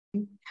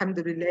الحمد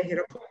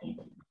لله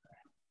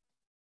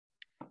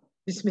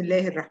بسم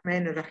الله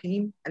الرحمن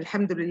الرحيم.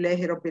 الحمد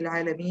لله رب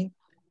العالمين،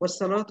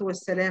 والصلاة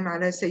والسلام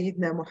على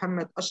سيدنا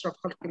محمد أشرف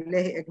خلق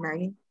الله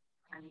أجمعين.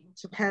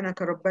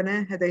 سبحانك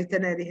ربنا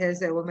هديتنا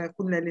لهذا وما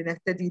كنا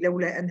لنهتدي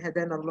لولا أن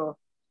هدانا الله.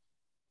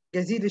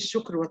 جزيل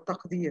الشكر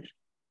والتقدير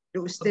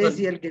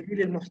لأستاذي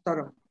الجليل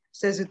المحترم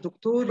أستاذ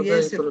الدكتور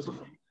ياسر.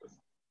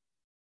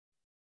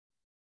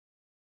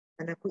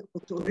 أنا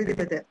كنت أوريدي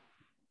بدأت،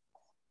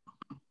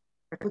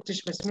 ما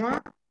كنتش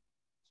مسموعة.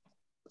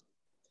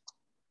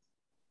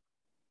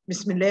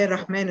 بسم الله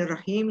الرحمن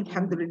الرحيم.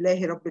 الحمد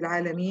لله رب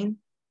العالمين،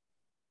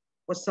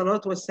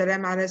 والصلاة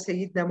والسلام على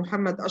سيدنا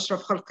محمد أشرف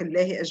خلق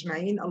الله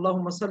أجمعين.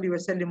 اللهم صل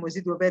وسلم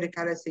وزد وبارك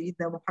على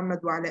سيدنا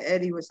محمد وعلى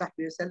آله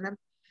وصحبه وسلم.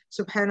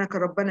 سبحانك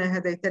ربنا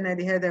هديتنا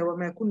لهذا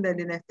وما كنا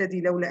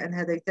لنهتدي لولا أن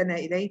هديتنا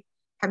إليه.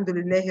 الحمد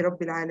لله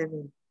رب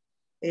العالمين.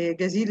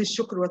 جزيل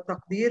الشكر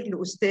والتقدير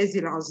لأستاذي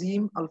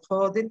العظيم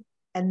الفاضل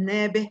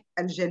النابه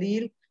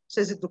الجليل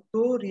أستاذ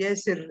الدكتور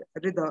ياسر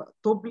رضا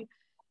طبل،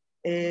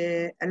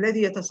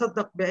 الذي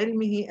يتصدق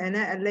بعلمه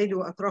آناء الليل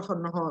وأطراف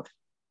النهار،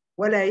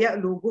 ولا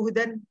يألو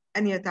جهدا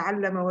أن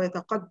يتعلم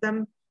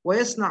ويتقدم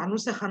ويصنع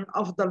نسخا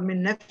أفضل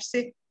من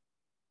نفسه،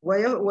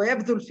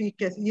 ويبذل في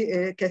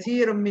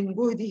كثير من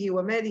جهده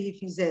وماله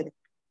في ذلك.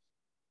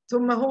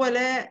 ثم هو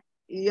لا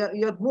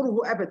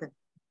يضمره أبدا،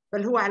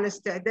 بل هو على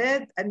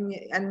استعداد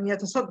أن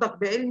يتصدق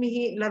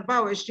بعلمه ل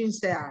 24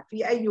 ساعة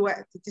في أي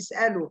وقت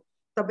تسأله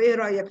طب إيه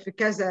رأيك في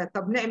كذا،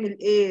 طب نعمل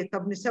إيه،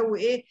 طب نسوي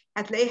إيه،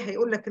 هتلاقيه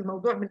هيقول لك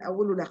الموضوع من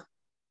أوله لآخره.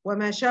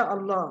 وما شاء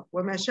الله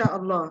وما شاء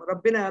الله،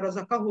 ربنا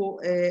رزقه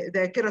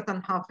ذاكرة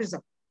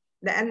حافظة،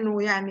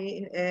 لأنه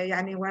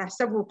يعني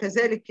ونحسبه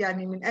كذلك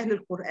يعني من أهل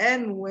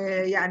القرآن،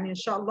 ويعني إن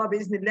شاء الله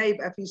بإذن الله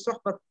يبقى في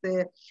صحبة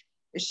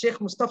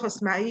الشيخ مصطفى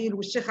إسماعيل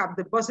والشيخ عبد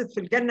الباسط في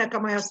الجنة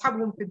كما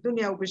يصحبهم في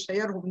الدنيا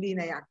وبيشيرهم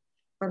لينا يعني.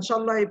 فإن شاء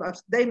الله يبقى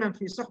دايما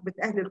في صحبة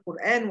أهل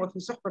القرآن وفي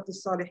صحبة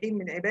الصالحين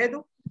من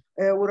عباده،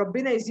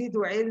 وربنا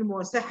يزيده علم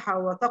وصحة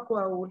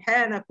وتقوى.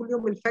 والحقيقة أنا كل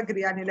يوم الفجر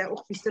يعني لا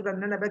أخفي سرا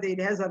أن أنا بدعي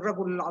لهذا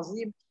الرجل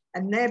العظيم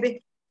النابه،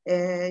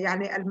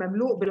 يعني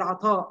المملوء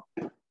بالعطاء،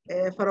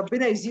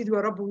 فربنا يزيده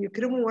يا رب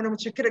ويكرمه. وأنا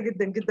متشكرة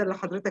جدا جدا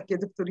لحضرتك يا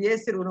دكتور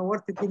ياسر،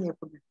 ونورت الدنيا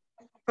كلها.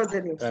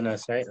 اتفضل يا أنا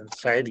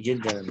سعيد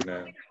جدا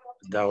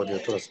بالدعوة دي.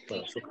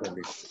 شكرا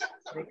لك.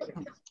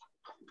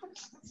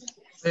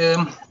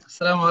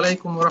 السلام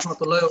عليكم ورحمة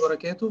الله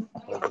وبركاته.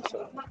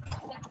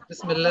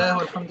 بسم الله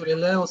والحمد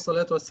لله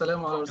والصلاة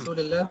والسلام على رسول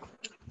الله.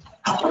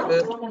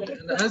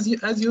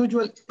 As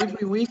usual,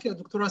 every week,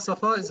 Dr.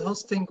 Safa is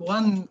hosting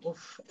one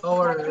of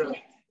our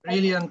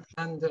brilliant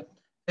and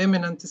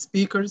eminent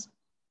speakers.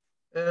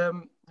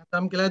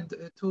 I'm glad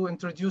to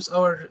introduce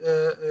our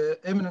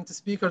eminent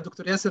speaker,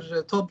 Dr.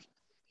 Yasser Tolb.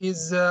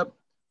 He's a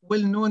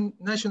well-known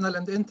national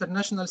and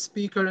international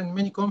speaker in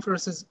many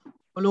conferences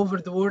all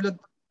over the world.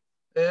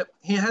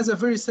 He has a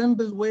very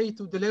simple way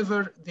to deliver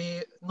the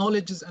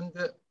knowledge and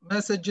the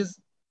messages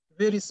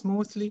very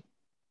smoothly.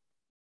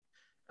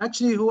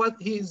 Actually,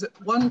 he is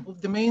one of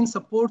the main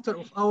supporters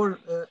of our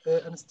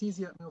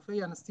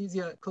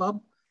Anaesthesia club,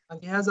 and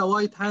he has a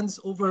wide hands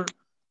over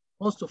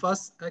most of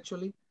us,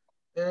 actually.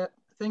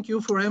 Thank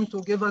you for him to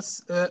give us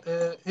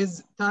his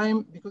time,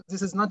 because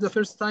this is not the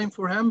first time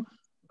for him,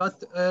 but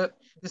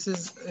this is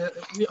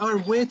we are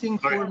waiting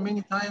for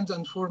many times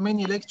and for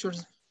many lectures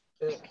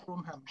from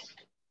him.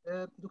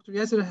 Dr.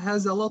 Yasser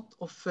has a lot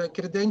of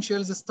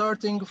credentials,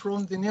 starting from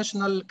the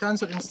National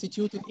Cancer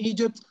Institute in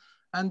Egypt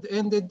and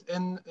ended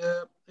in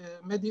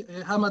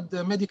Hamad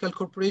Medical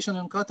Corporation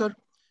in Qatar.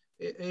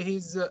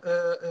 He's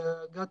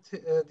got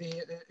the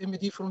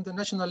MD from the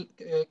National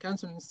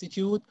Cancer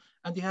Institute,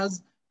 and he has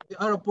the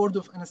Arab Board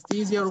of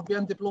Anesthesia,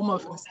 European Diploma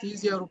of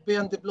Anesthesia,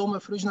 European Diploma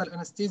of Regional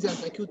Anesthesia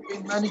and Acute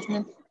Pain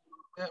Management,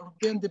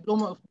 European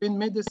Diploma of Pain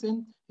Medicine.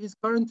 He's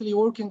currently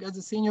working as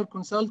a senior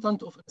consultant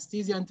of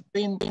anesthesia and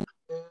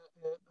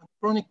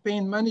chronic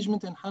pain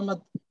management in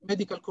Hamad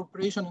Medical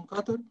Corporation in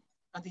Qatar,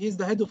 and he's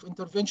the head of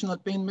interventional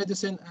pain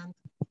medicine and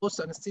post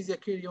anesthesia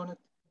care unit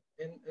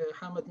in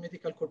Hamad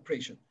Medical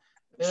Corporation.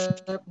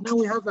 Now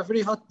we have a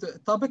very hot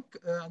topic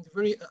and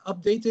very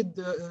updated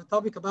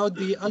topic about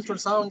the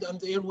ultrasound and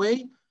the airway.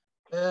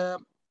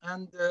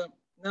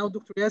 Now,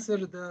 Dr. Yasser,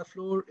 the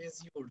floor is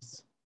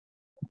yours.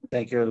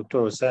 Thank you,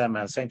 Dr. Sam,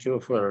 and thank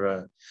you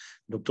for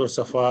Dr.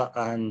 Safa,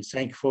 and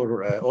thank you for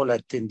all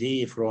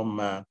attendees from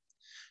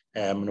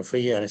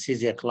Manufia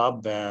Anesthesia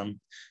Club.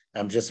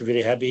 I'm just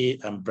very happy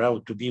and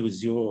proud to be with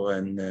you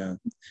on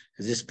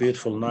this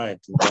beautiful night,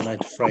 the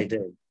night of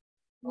Friday.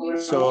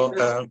 So,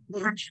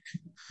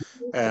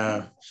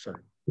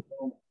 sorry.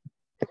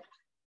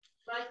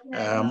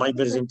 My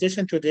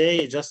presentation today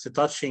is just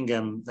touching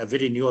a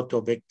very new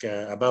topic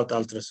about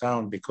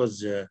ultrasound,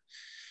 because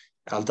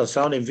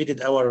ultrasound invaded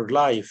our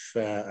life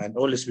and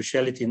all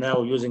specialty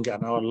now using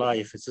in our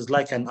life. It is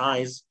like an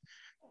eyes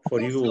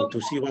for you to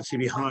see what's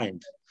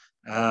behind.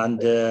 And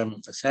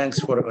thanks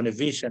for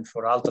innovation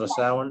for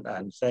ultrasound,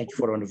 and thank you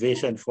for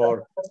innovation for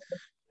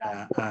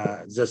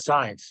the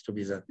science to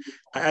be there.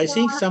 I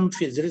think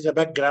there is a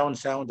background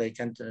sound. I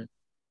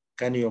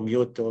can you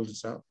mute all the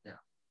sound? Yeah.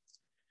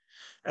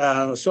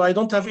 So I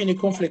don't have any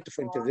conflict of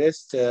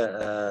interest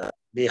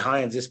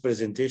behind this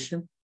presentation.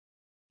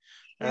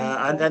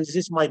 And this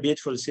is my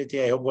beautiful city.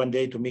 I hope one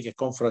day to make a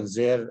conference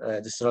there,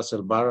 this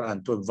Russell Bar, and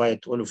to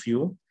invite all of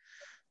you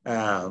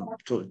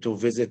to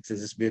visit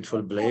this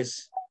beautiful place.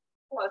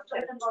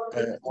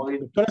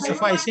 Dr.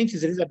 Safa, I think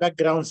there is a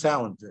background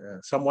sound.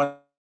 Someone.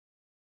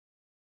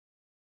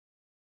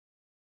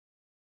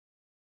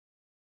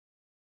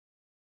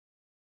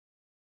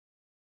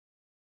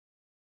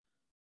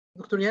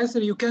 Dr.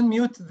 Yasser, you can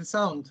mute the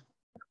sound.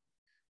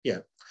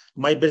 Yeah.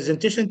 My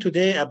presentation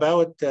today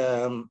about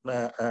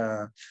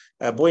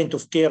point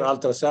of care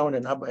ultrasound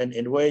and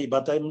airway,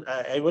 but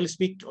I will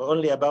speak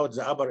only about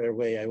the upper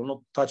airway. I will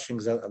not touching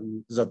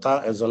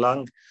the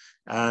lung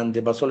and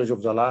the pathology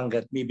of the lung.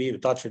 That may be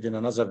touched in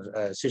another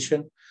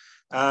session.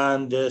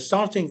 And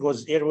starting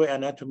with airway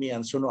anatomy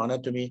and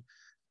sonoanatomy.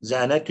 The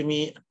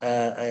anatomy,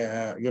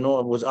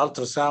 with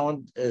ultrasound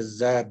is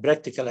the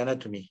practical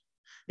anatomy.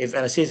 If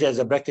anesthesia is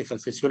a practical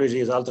physiology,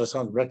 is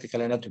ultrasound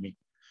practical anatomy.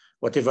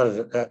 Whatever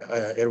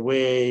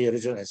airway,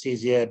 regional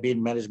anesthesia, pain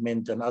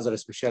management, and other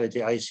specialty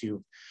ICU.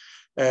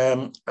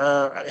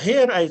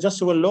 Here, I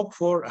just will look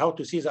for how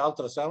to see the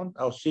ultrasound,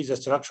 how to see the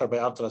structure by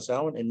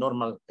ultrasound in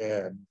normal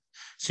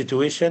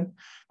situation,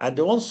 and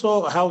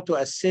also how to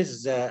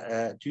assess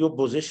the tube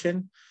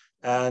position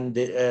and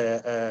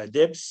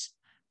depths.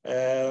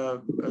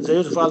 The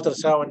use of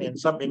ultrasound in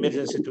some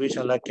emergency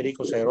situation like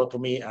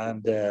cricothyrotomy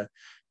and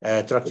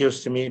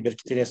tracheostomy,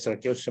 percutaneous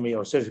tracheostomy,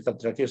 or surgical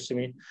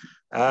tracheostomy.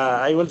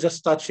 I will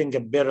just touching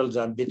barrels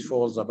and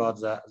pitfalls about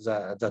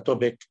the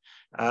topic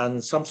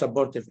and some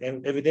supportive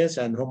evidence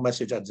and home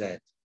message at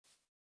that.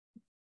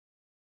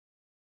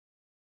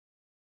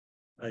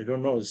 I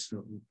don't know.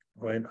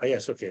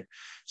 Yes, okay.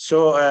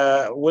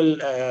 So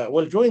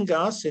will join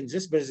us in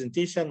this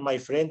presentation, my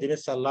friend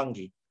Mr.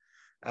 Langi,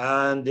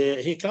 and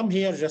he come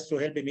here just to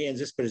help me in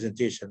this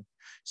presentation.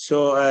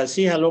 So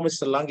say hello,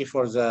 Mr. Langi,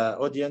 for the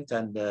audience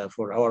and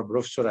for our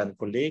professor and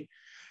colleague.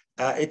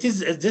 It is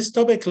this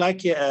topic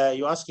like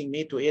you asking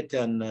me to eat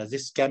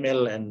this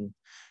camel in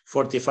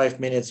 45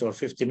 minutes or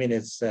 50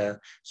 minutes.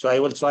 So I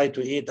will try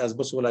to eat as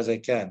possible as I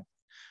can.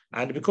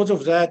 And because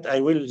of that,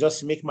 I will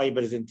just make my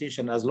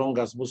presentation as long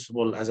as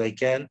possible as I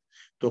can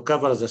to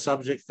cover the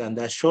subject and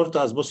as short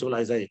as possible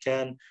as I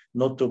can,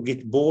 not to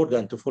get bored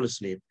and to fall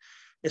asleep.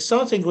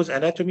 Starting with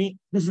anatomy.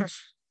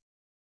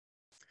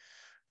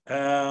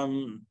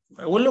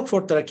 We'll look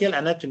for tracheal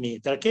anatomy.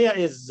 Trachea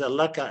is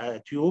like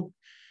a tube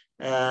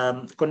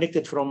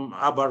connected from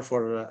upper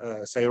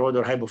for thyroid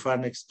or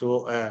hypopharynx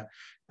to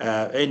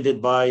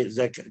ended by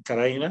the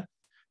carina.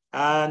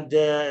 And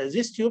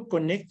this tube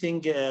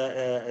connecting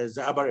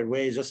the upper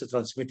airway just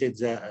transmitted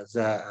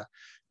the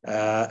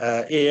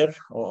air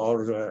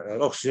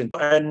or oxygen.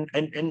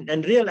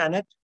 And real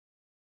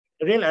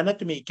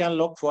anatomy can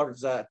look for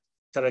the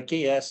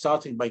trachea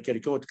starting by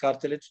cricoid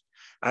cartilage.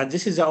 And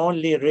this is the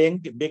only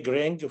big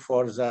ring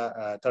for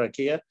the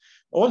trachea.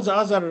 All the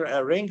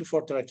other ring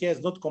for trachea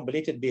is not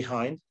completed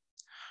behind.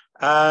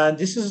 And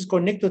this is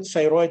connected to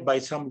thyroid by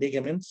some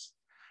ligaments.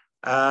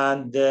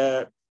 And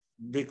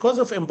because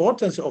of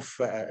importance of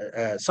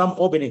some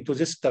opening to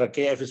this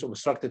trachea, if it's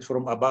obstructed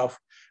from above,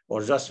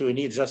 or just we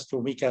need just to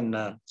we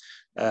can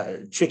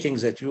checking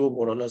the tube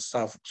or all that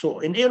stuff. So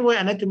in airway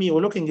anatomy,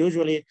 we're looking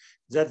usually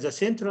that the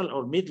central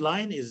or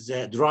midline is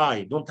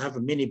dry, don't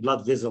have many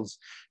blood vessels.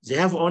 They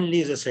have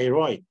only the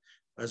thyroid,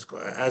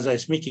 as I'm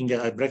speaking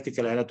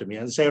practical anatomy.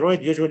 And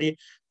thyroid usually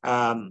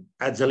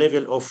at the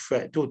level of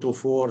 2 to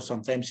 4,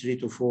 sometimes 3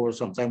 to 4,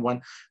 sometimes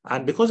 1.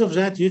 And because of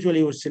that,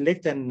 usually we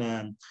select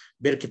an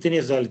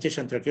percutaneous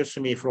dilatation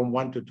tracheostomy from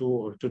 1 to 2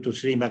 or 2 to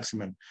 3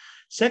 maximum.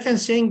 Second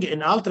thing, in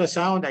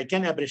ultrasound, I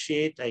can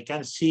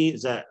see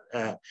the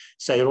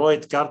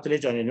thyroid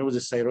cartilage, and I know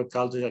the thyroid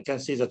cartilage. I can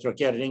see the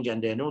trachea ring,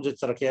 and I know the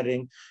trachea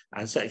ring,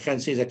 and so I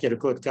can see the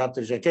cricoid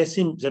cartilage. I can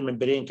see the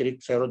membrane,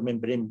 thyroid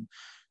membrane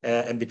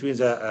in between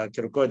the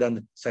cricoid and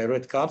the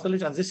thyroid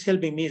cartilage, and this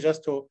helping me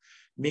just to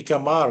make a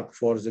mark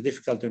for the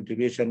difficult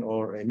intubation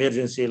or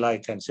emergency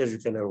like a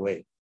surgical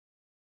airway.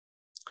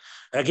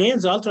 Again,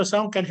 the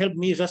ultrasound can help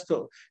me just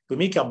to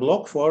make a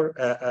block for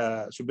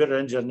superior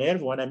laryngeal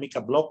nerve when I make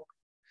a block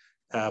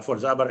for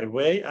the upper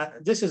airway.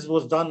 This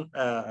was done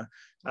a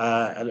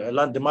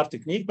landmark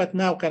technique, but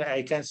now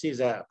I can see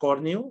the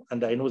cornea,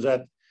 and I know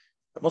that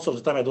most of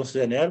the time I don't see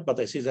the nerve, but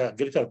I see the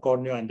greater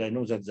cornea, and I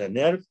know that the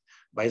nerve,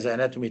 by the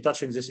anatomy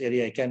touching this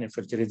area, I can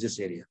infiltrate this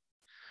area.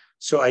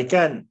 So I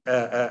can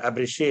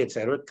appreciate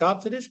thyroid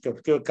cartilage,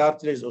 cricoid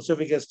cartilage,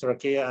 esophagus,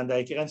 trachea, and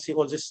I can see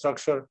all this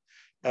structure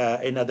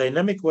in a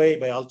dynamic way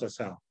by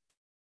ultrasound.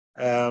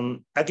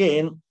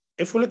 Again,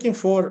 if we're looking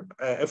for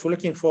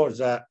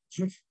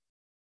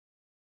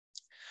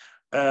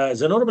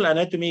the normal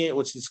anatomy,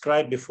 which is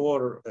described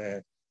before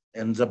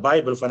in the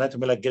Bible of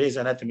anatomy, like Gray's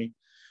Anatomy,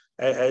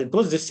 It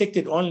was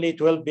dissected only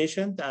 12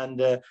 patients,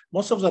 and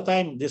most of the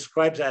time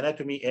describes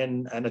anatomy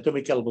in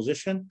anatomical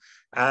position,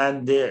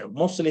 and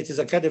mostly it is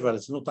a cadaver.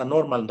 It's not a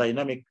normal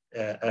dynamic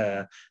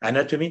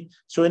anatomy.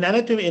 So in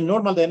anatomy, in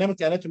normal dynamic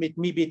anatomy, it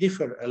may be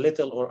differ a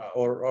little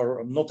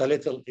or not a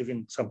little,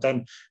 even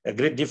sometimes a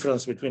great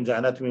difference between the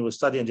anatomy we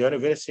study in the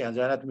university and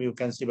the anatomy you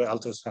can see by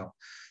ultrasound.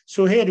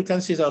 So here you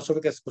can see the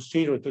esophagus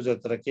posterior to the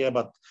trachea,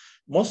 but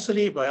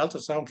mostly by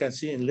ultrasound can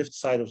see in left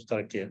side of the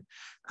trachea.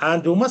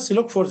 And we must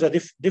look for the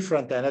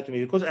different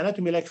anatomy, because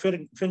anatomy like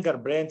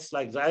fingerprints,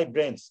 like the eye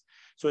prints,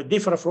 so it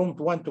differs from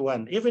one to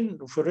one. Even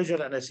for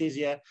regional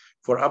anesthesia,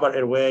 for upper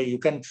airway, you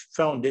can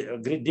find a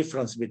great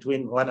difference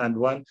between one and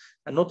one,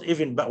 and not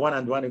even one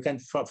and one, you can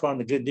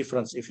find a great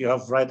difference if you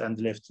have right and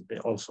left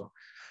also.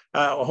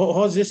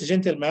 Who's this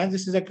gentleman?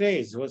 This is a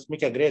Gray's. Who's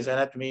Mika Gray's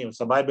anatomy?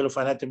 It's a Bible of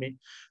anatomy,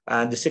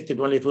 and dissected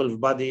only 12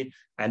 body.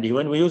 And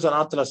when we use an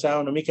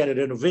ultrasound, we make a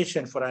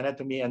renovation for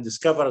anatomy and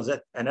discover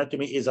that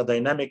anatomy is a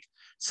dynamic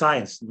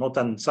science, not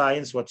a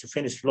science what you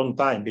finished long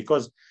time,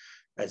 because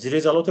there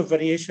is a lot of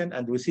variation,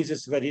 and we see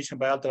this variation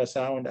by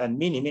ultrasound, and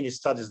many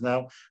studies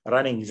now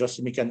running just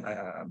to make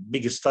a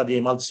big study,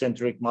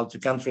 multicentric,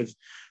 multi-countries.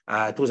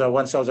 It was a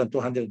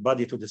 1,200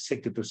 body to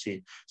dissect to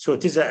see. So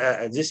it is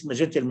this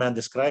gentleman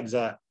describes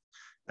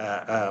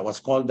what's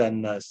called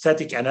an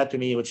static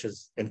anatomy, which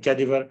is in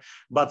cadaver,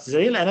 but the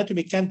real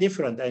anatomy can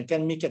different and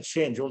can make a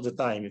change all the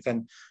time. You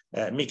can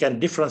make a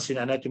difference in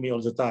anatomy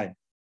all the time.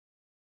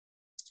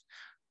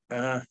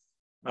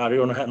 Are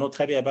you not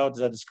happy about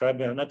the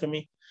described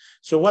anatomy?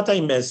 So what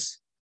I miss,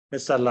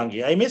 Mr.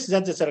 Lange, I miss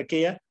that the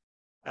trachea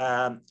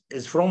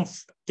is from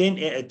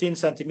 10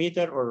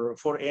 centimeter or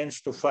 4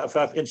 inch to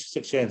 5 inch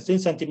 6 inch, 10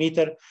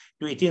 centimeter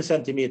to 18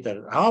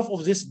 centimeter. Half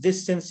of this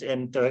distance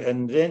in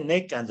the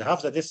neck and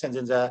half the distance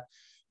in the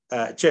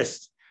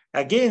chest.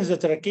 Again, the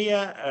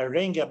trachea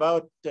ring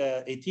about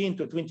 18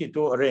 to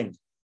 22 ring.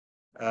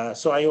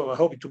 So I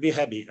hope to be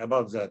happy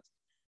about that.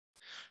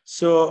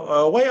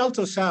 So why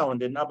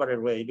ultrasound in upper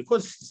airway?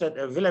 Because it's an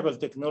available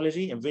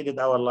technology, invaded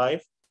our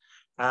life.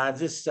 And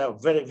this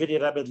very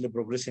rapidly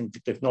progressing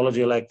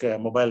technology like a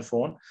mobile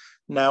phone.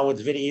 Now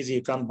it's very easy.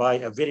 You can buy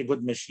a very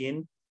good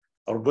machine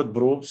or good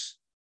probes,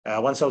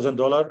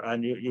 $1,000,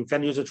 and you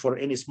can use it for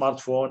any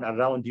smartphone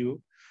around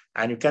you.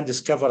 And you can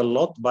discover a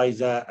lot by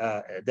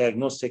the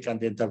diagnostic and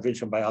the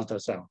intervention by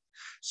ultrasound.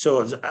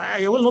 So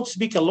I will not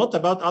speak a lot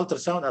about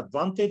ultrasound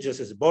advantage. This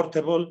is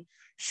portable,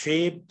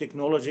 shape,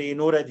 technology,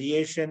 no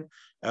radiation,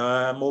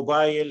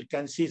 mobile,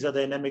 can see the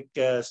dynamic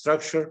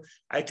structure.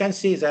 I can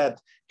see that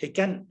he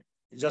can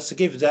just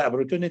give the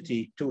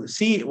opportunity to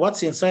see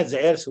what's inside the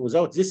earth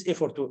without this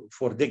effort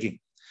for digging,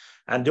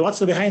 and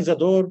what's behind the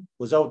door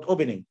without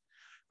opening.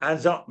 And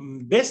the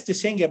best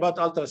thing about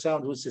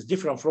ultrasound, which is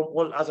different from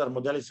all other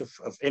modalities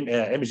of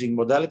imaging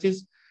modalities,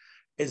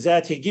 is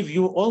that he gives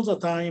you all the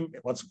time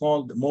what's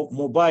called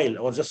mobile,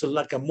 or just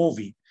like a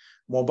movie.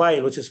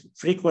 Mobile, which is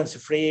frequency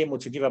frame,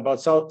 which you give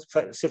about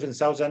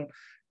 7,000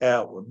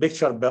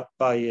 picture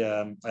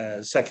by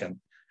second.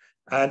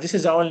 And this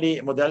is the only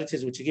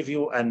modalities which give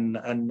you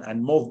an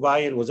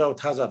mobile without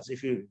hazards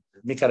if you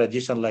make a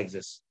radiation like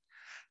this.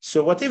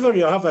 So whatever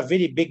you have a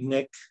very big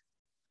neck,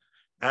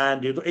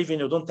 and you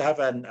don't have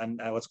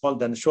what's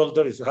called a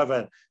shoulder, you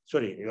have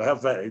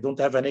you don't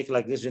have a neck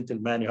like this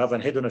gentleman, you have a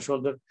head on a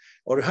shoulder,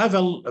 or you have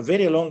a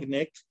very long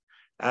neck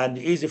and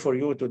easy for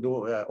you to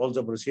do all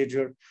the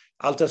procedure.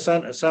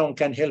 Ultrasound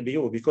can help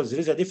you because there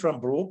is a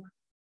different probe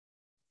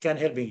can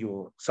helping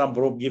you. Some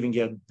probe giving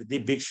you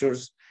deep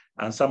pictures,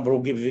 and some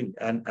probe giving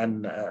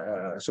an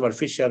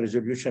superficial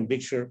resolution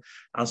picture,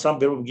 and some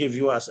probe give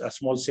you a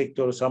small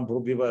sector, some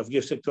probe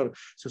give sector.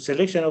 So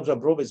selection of the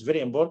probe is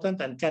very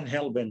important and can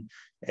help in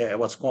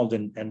what's called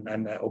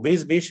an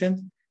obese patient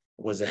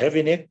with a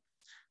heavy neck,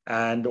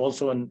 and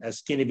also in a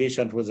skinny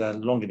patient with a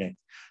long neck.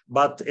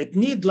 But it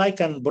need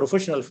like a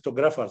professional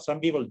photographer. Some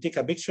people take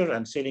a picture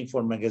and selling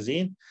for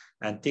magazine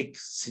and take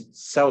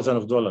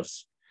thousands of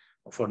dollars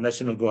for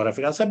National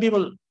Geographic. And some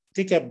people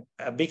take a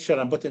picture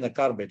and put in a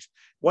garbage.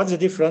 What's the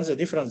difference? The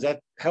difference is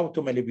that how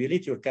to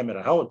manipulate your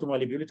camera, how to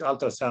manipulate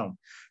ultrasound,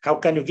 how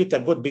can you get a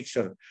good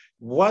picture?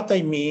 What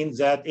I mean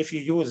that if you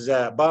use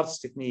Bart's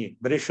technique,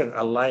 pressure,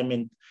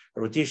 alignment,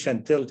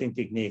 rotation, tilting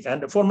technique,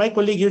 and for my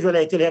colleague, usually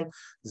I tell him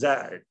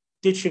that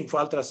teaching for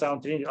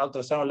ultrasound, training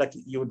ultrasound, like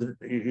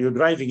you're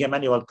driving a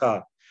manual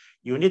car.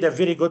 You need a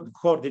very good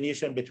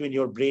coordination between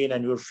your brain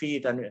and your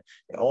feet and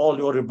all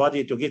your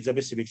body to get the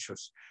best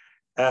pictures.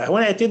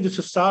 When I attended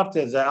to start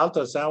the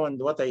ultrasound,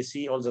 what I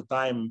see all the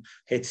time,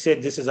 it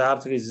said this is an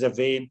artery, this is a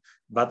vein,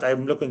 but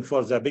I'm looking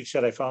for the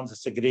picture. I found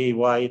it's a gray,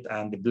 white,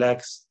 and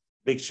black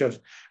pictures.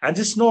 And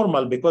it's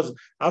normal because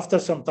after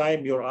some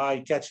time, your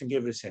eye catching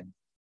everything.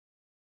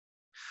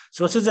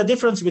 So this is the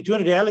difference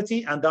between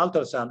reality and the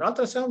ultrasound.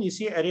 Ultrasound, you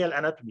see a real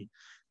anatomy.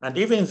 And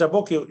even in the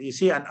book, you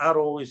see an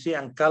arrow, you see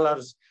an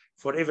colors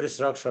for every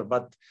structure.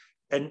 But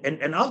in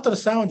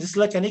ultrasound, it's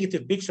like a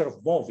negative picture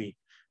of movie.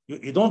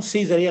 You don't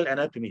see the real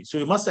anatomy. So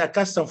you must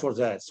accustom for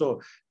that.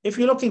 So if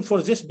you're looking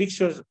for this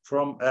picture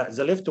from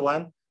the left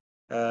one,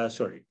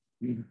 sorry.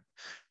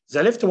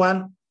 The left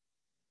one,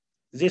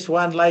 this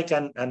one like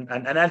an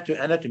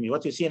anatomy,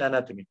 what you see in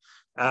anatomy,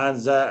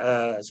 and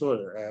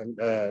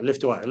the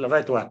left one,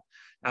 right one.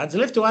 And the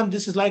left one,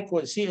 this is like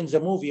what you see in the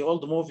movie, all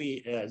the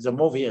movie,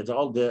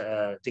 all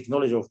the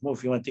technology of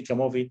movie. You want to take a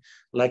movie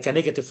like a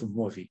negative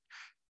movie.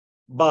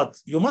 But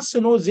you must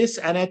know this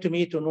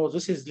anatomy to know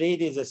this is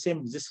lady the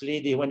same, this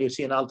lady when you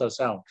see an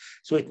ultrasound.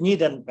 So it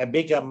needs a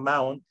big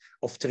amount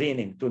of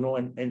training to know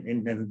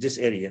in this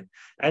area.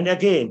 And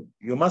again,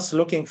 you must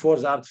looking for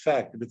the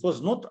artifact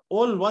because not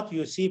all what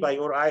you see by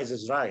your eyes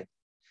is right.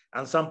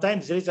 And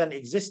sometimes there is an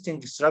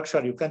existing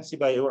structure you can't see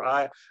by your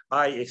eye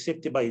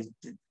except by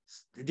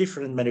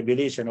different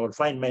manipulation or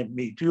fine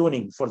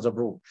tuning for the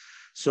probe.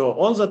 So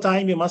all the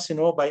time you must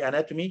know by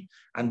anatomy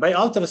and by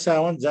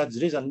ultrasound that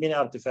there is a mini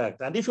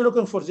artifact. And if you're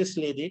looking for this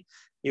lady,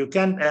 you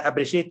can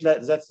appreciate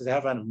that they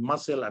have a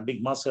muscle, a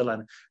big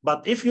muscle.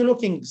 But if you're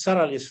looking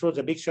thoroughly through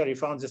the picture, you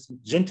found this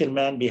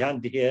gentleman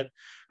behind here,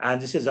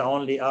 and this is the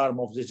only arm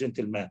of this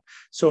gentleman.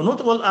 So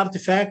not all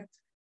artifact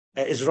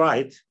is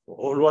right,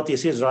 or what you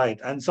see is right.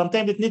 And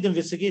sometimes it needs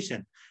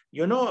investigation.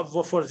 You know,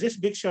 for this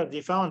picture,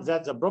 they found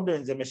that the problem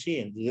in the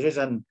machine, there is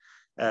an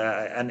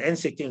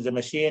insect in the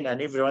machine,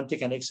 and everyone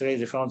take an X-ray,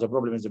 they found the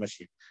problem in the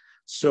machine.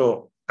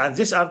 So, and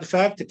this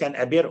artifact can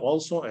appear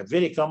also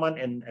very common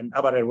in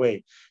upper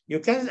airway. You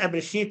can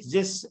appreciate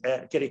this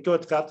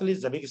cricoid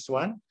cartilage, the biggest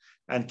one,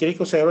 and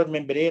cricothyroid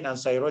membrane and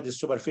thyroid is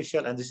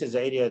superficial, and this is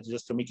the area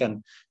just to make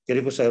an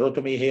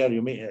cricothyrotomy here,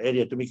 you make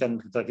area to make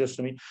an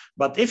tracheostomy.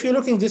 But if you're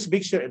looking this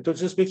picture,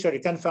 you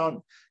can find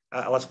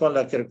what's called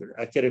a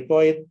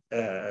cricoid,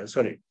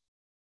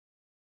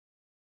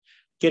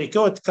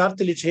 cricoid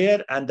cartilage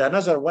here and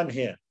another one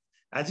here.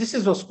 And this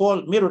is what's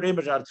called mirror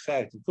image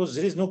artifact because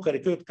there is no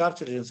cricoid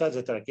cartilage inside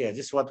the trachea.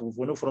 This is what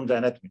we know from the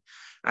anatomy.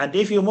 And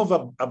if you move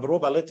a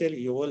probe a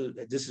little,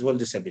 this will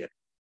disappear.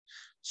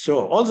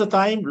 So all the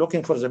time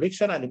looking for the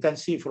picture, and you can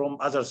see from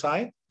other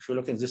side. If you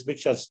look in this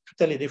picture, it's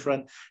totally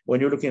different when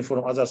you're looking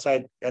from other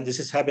side, and this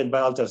is happened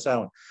by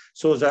ultrasound.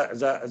 So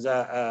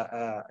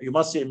you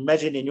must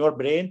imagine in your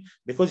brain,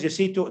 because you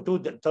see two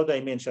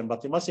dimension,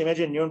 but you must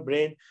imagine in your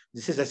brain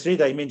this is a 3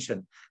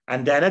 dimension,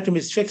 and the anatomy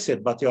is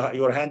fixed, but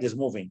your hand is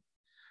moving.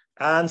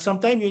 And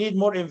sometimes you need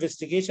more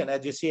investigation,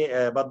 as you see,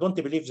 but don't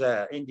believe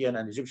the Indian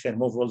and Egyptian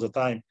move all the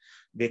time,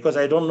 because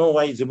I don't know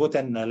why they put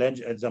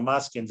the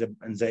mask in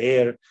the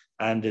air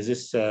and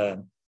this, you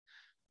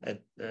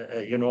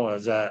know,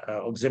 the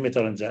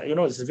oximeter and the, you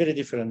know, it's a very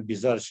different,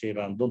 bizarre shape,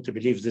 and don't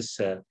believe this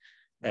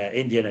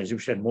Indian and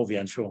Egyptian movie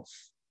and show.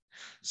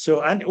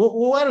 So, and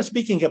we are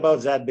speaking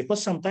about that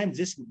because sometimes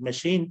this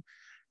machine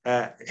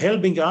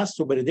helping us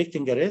to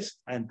predicting a risk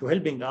and to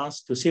helping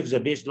us to save the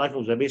life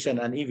of the patient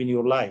and even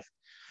your life.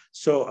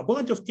 So a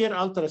point of care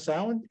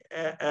ultrasound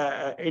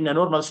in a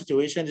normal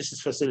situation, this is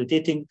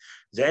facilitating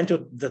the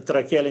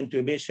tracheal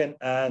intubation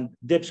and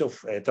depth of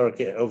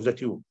the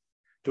tube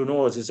to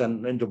know if it's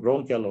an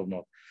endobronchial or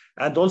not.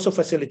 And also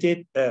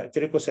facilitate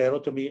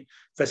cricothyrotomy,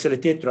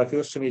 facilitate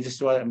tracheostomy. This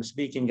is what I'm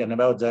speaking and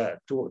about the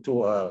two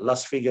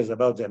last figures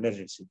about the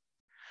emergency.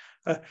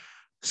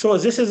 So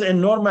this is a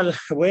normal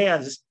way,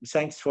 and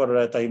thanks for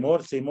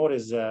Taimur. Taimur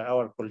is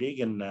our colleague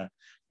in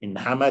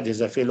Hamad,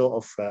 is a fellow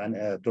of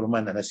trauma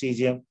and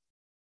anesthesia,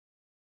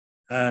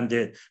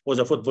 and was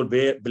a football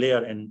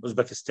player in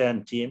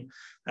Uzbekistan team.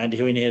 And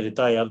when he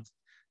retired,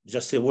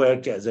 just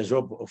work as a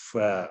job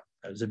of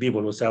the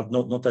people who have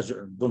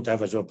don't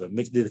have a job,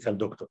 medical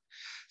doctor.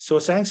 So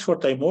thanks for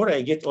Taimur.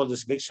 I get all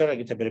this picture. I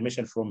get a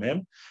permission from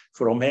him,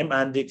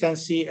 and you can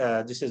see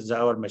this is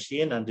our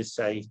machine, and this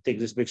I take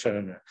this picture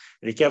in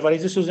recovery.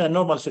 This was a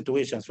normal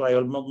situation, so I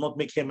will not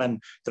make him an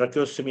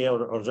tracheostomy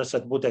or just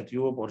put a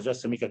tube or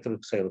just make a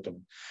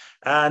cricothyrotomy.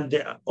 And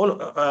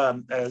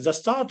the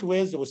start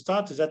with we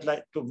start that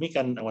like to make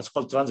what's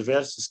called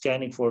transverse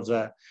scanning for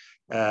the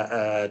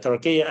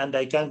trachea, and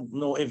I can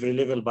know every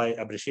level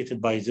appreciated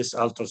by this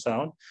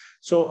ultrasound.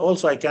 So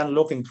also I can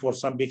looking for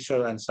some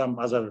picture and some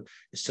other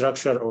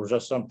structure or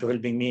just some to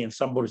helping me in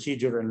some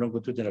procedure in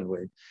longitudinal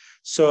way.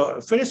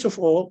 So first of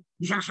all,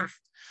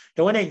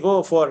 when I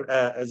go for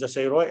the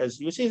thyroid, as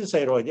you see the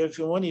thyroid,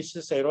 when you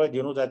see thyroid,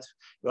 you know that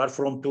you are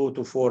from 2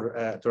 to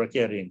 4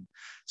 trachea ring.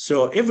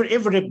 So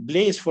every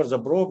place for the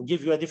probe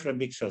give you a different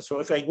picture. So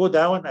if I go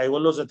down, I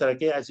will lose the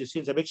trachea, as you see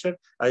in the picture.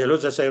 I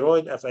lose the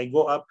thyroid. If I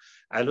go up,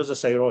 I lose the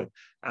thyroid.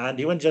 And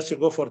even just to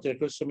go for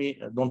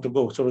tracheostomy, don't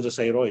go through the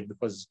thyroid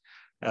because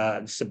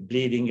it's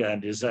bleeding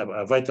and is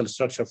a vital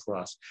structure for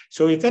us.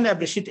 So you can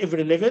appreciate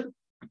every level.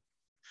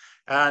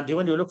 And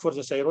when you look for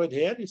the thyroid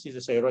here, you see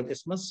the thyroid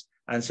isthmus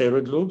and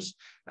thyroid loops.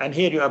 And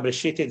here you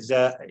appreciated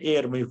the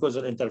air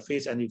mucosal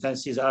interface, and you can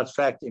see the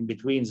artifact in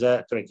between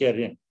the trachea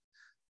ring.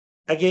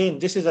 Again,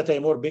 this is a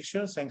Taimur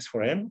picture, thanks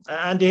for him.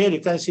 And here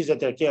you can see the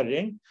trachea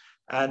ring.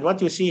 And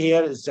what you see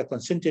here is the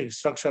concentric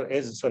structure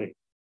is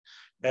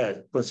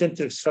the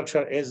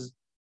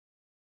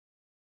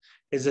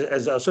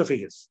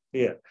esophagus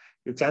here.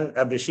 You can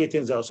appreciate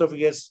in the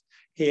esophagus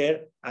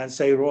here and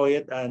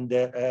thyroid, and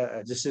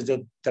this is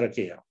the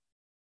trachea.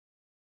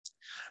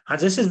 And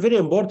this is very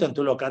important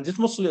to look. And this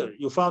mostly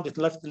you found it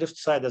left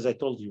side, as I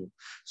told you.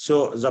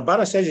 So the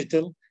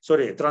parasagittal,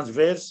 sorry,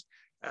 transverse,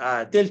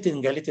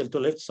 tilting a little to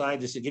left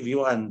side. This will give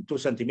you 2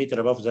 centimeters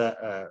above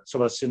the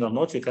suprasternal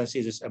notch. You can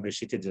see this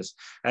appreciated this,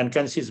 and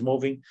can see it's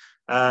moving.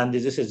 And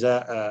this is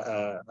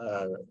the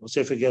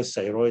esophagus,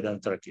 thyroid,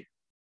 and trachea.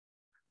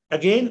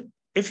 Again,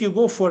 if you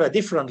go for a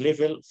different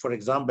level, for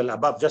example,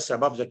 just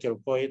above the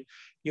cricoid,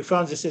 you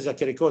found this is a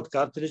cricoid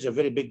cartilage, a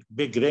very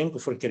big ring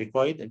for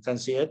cricoid. You can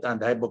see it,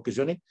 and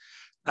hypophysionic.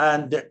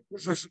 And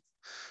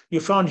you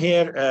found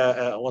here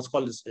what's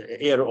called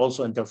air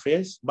also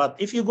interface. But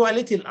if you go a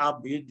little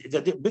up,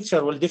 the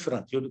picture will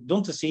different. You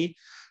don't see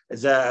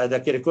the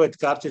cricoid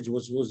cartilage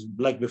was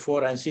like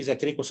before, and see the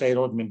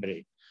cricothyroid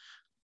membrane.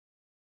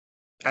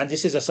 And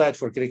this is a site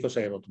for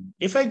cricothyroidotomy.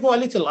 If I go a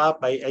little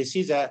up, I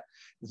see the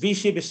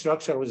V-shaped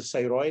structure with the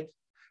thyroid,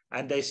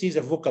 and I see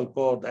the vocal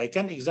cord. I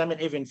can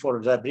examine even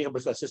for the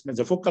pre-operative assessment,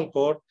 the vocal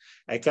cord.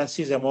 I can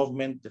see the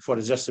movement for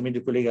just the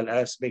medico-legal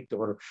aspect,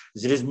 or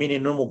there is mini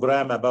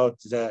nomogram about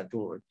to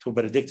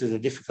predict the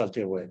difficult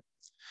airway.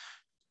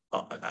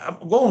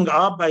 Going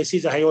up, I see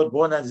the hyoid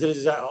bone, and there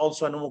is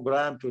also a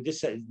nomogram to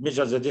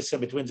measure the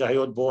distance between the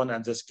hyoid bone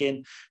and the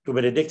skin to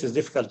predict the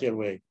difficult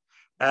airway.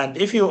 And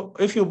if you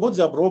put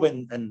the probe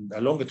in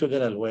a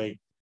longitudinal way,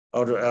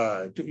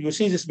 or you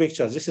see this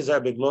picture, this is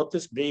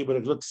epiglottis,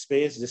 pre-epiglottis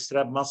space, the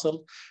strap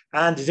muscle,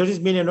 and there is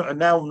many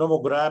now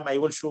nomogram. I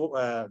will show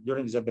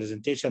during the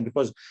presentation,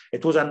 because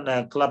it was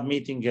a club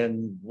meeting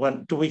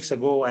 2 weeks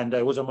ago, and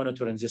I was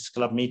monitoring this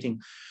club meeting.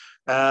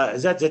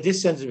 That the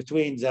distance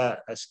between the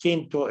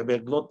skin to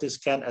epiglottis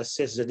can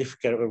assess the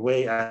difficult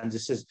airway, and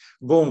this is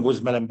going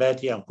with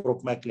Malambati and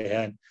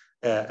Crook-McLehan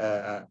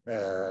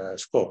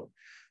score.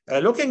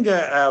 Looking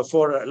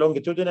for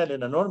longitudinal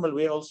in a normal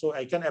way also,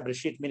 I can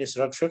appreciate many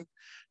structure.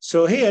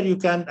 So here you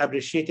can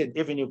appreciate it,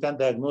 even you can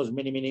diagnose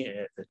many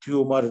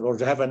tumors or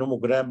have a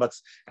nomogram, but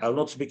I will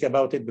not speak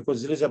about it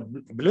because there is a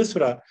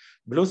plethora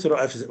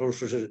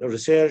of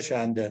research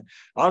and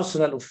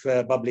arsenal of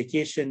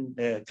publication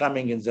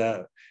coming in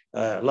the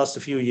last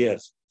few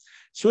years.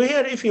 So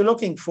here, if you're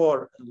looking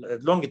for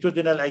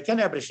longitudinal, I can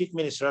appreciate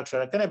many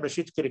structure. I can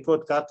appreciate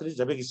cricoid cartilage,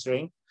 the biggest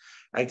ring.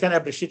 I can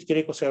appreciate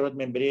cricothyroid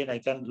membrane. I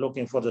can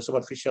looking for the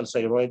superficial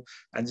thyroid,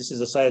 and this is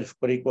the side of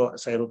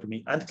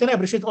cricothyroidotomy. And can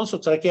appreciate also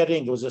trachea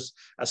ring with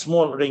a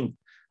small ring,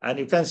 and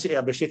you can see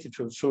appreciate it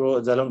through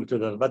the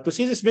longitudinal. But to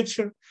see this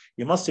picture,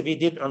 you must be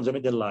dead on the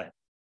middle line.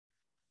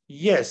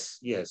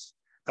 Yes.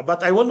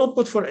 But I will not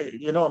put for,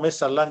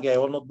 Mr. Lange, I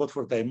will not put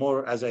for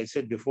Timur, as I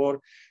said before,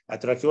 a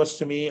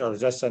tracheostomy or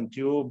just a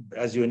tube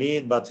as you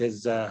need, but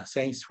his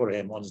thanks for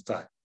him all the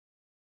time.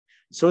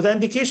 So the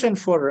indication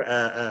for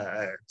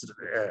our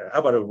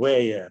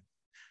way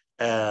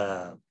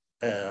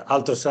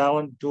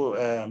ultrasound to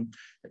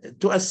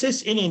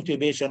assess any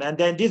intubation, and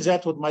I did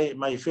that with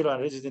my fellow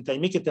resident. I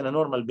make it in a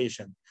normal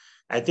patient.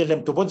 I tell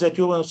him to put the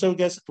tube in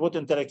esophagus, to put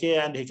in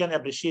trachea, and he can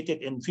appreciate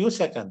it in few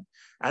seconds.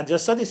 And the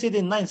study said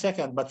in 9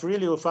 seconds, but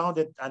really we found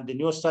it, and the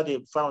new study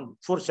found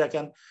 4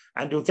 seconds,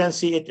 and you can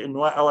see it in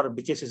our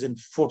cases in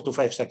 4 to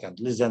 5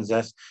 seconds, less than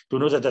that, to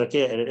know the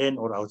trachea in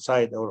or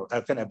outside, or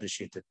I can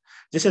appreciate it.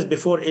 This is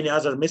before any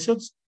other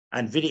methods,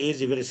 and very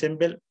easy, very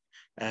simple,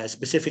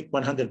 specific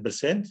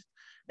 100%.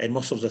 And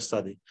most of the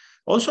study.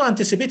 Also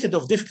anticipated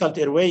of difficult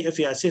airway if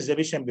you assess the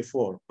patient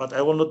before, but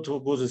I will not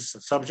go this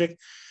subject.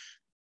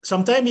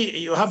 Sometimes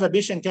you have a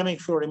patient coming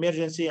for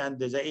emergency, and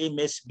the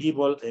EMS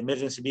people,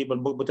 emergency people,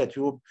 put a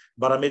tube,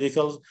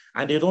 paramedicals,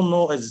 and they don't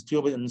know is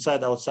tube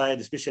inside, outside,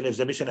 especially if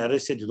the patient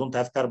arrested, you don't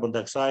have carbon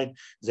dioxide,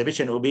 the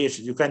patient obese,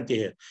 you can't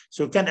hear.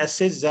 So you can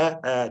assess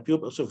the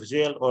tube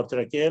esophageal or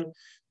tracheal.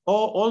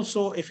 Or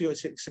also if you're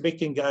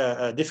expecting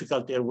a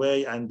difficult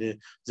airway, and the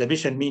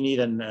patient may need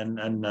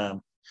to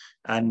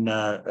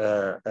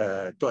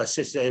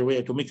assess the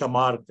airway, to make a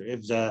mark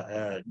if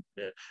the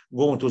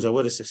going to the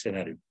worst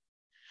scenario.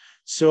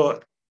 So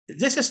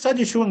this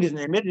study showing in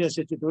an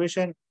emergency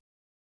situation,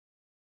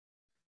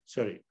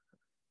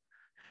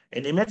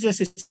 in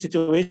emergency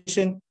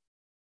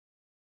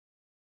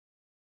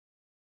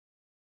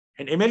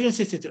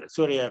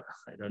situation,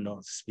 I don't know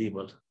these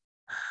people.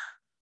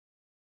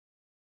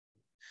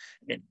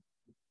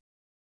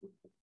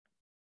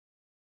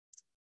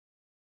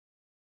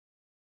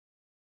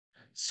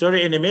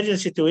 Sorry, in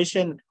emergency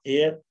situation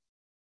here.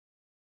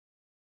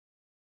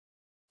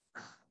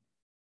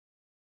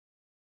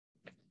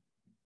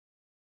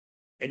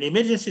 In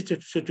emergency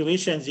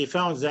situations, they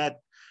found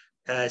that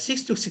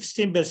 6 to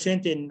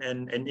 16% in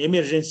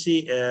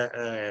emergency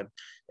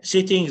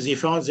settings, they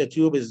found the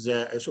tube is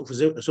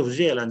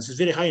esophageal, and it's a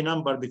very high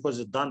number because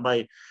it's done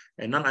by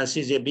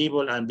non-anesthesia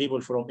people and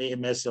people from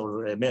AMS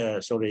or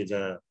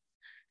the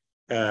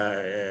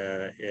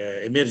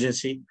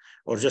emergency,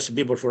 or just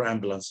people for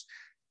ambulance.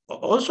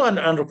 Also,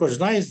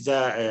 unrecognized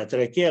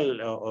tracheal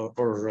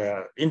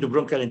or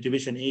endobronchial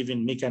intubation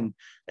even make a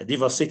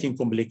devastating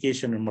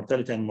complication in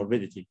mortality and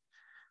morbidity.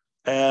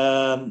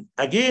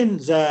 Again,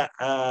 the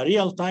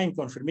real-time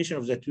confirmation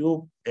of the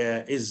tube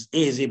is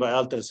easy by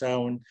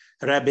ultrasound,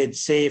 rapid,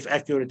 safe,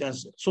 accurate, and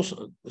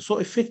so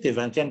effective,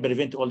 and can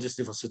prevent all this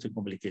devastating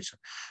complication.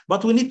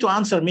 But we need to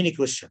answer many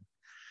questions.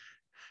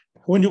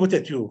 When you put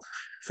a tube,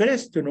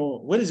 first to know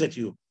where is the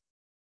tube?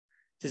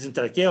 It is in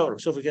trachea or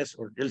esophagus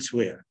or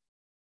elsewhere.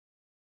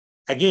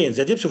 Again,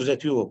 the depth of the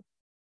tube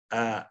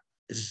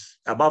is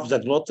above the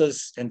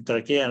glottis and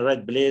trachea and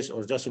right place,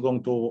 or just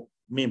going to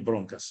main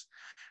bronchus.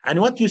 And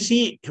what you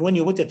see when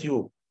you put a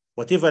tube,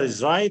 whatever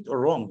is right or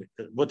wrong,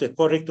 put it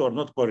correct or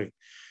not correct.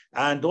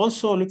 And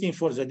also looking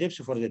for the depth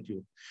for the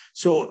tube.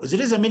 So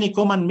there is a many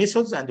common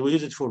methods, and we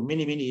use it for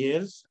many, many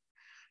years.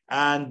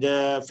 And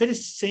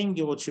first thing,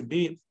 which should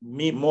be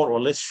more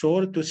or less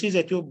sure to see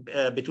the tube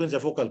between the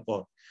focal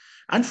part.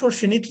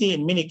 Unfortunately,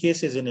 in many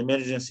cases in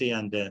emergency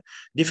and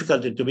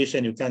difficult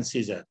intubation, you can't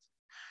see that.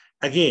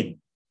 Again,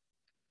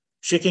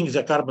 checking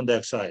the carbon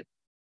dioxide.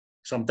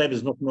 Sometimes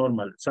it's not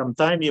normal.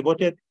 Sometimes you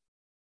put it.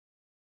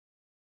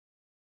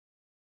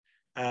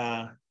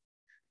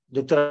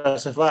 Dr.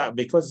 Safa,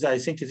 because I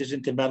think this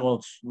gentleman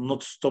will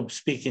not stop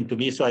speaking to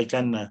me, so I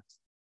can,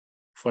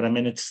 for a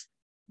minute.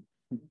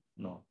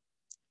 No.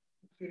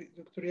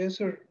 Dr.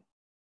 Yasser,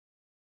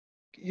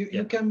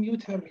 you can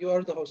mute him. You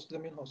are the host, the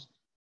main host.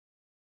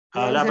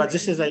 But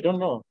this is, I don't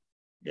know.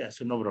 Yeah,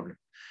 so no problem.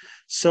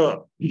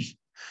 So,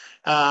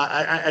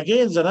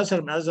 again, the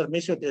other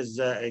method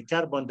is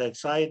carbon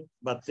dioxide,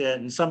 but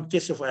in some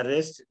cases of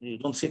arrest, you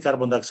don't see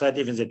carbon dioxide,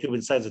 even the tube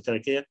inside the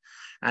trachea,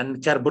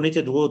 and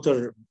carbonated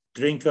water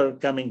drinker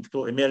coming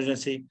to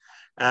emergency,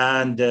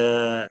 and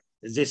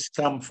this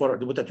come for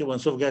the water tube and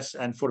esophagus,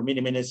 and for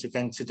many minutes you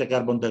can see the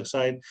carbon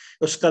dioxide.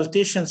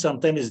 Auscultation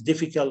sometimes is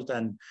difficult,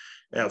 and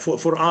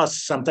for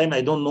us, sometimes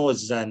I don't know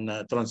it's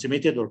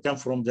transmitted or come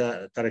from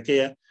the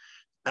trachea.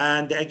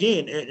 And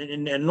again,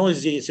 in a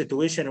noisy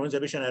situation, when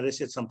the patient is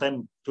arrested,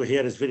 sometimes to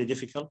hear is very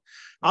difficult.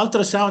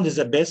 Ultrasound is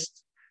the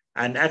best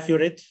and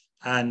accurate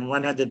and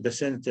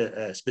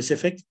 100%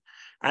 specific.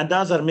 And the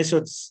other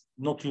methods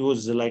not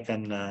used, like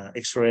an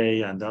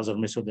X-ray and the other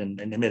method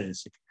in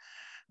emergency.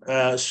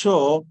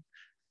 So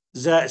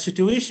the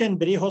situation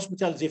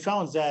pre-hospital, they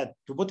found that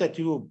to put a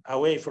tube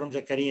away from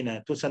the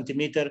carina 2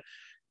 centimeters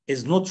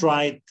is not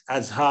right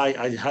as high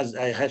as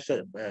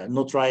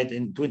not right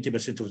in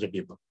 20% of the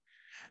people.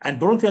 And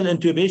bronchial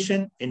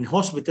intubation in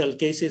hospital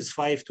cases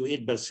 5 to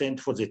 8%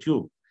 for the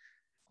tube.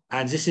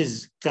 And this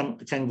is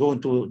can go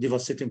into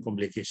devastating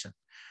complication.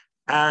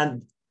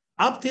 And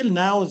up till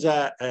now,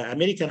 the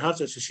American Heart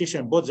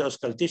Association bought the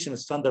auscultation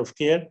standard of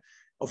care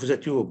of the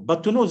tube.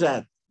 But to know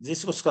that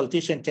this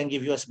auscultation can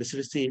give you a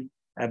specificity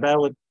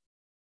about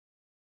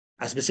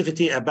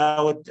 60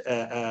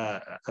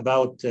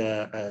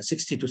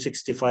 to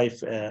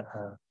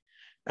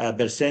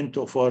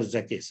 65% for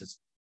the cases.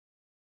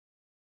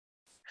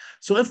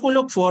 So if we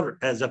look for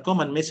the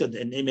common method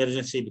in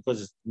emergency,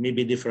 because it may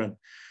be different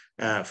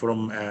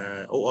from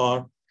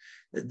OR,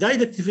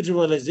 direct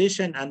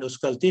visualization and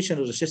auscultation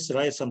of the chest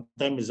rise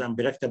sometimes is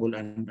unpractical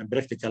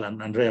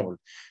and unreliable.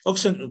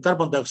 Oxygen,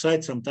 carbon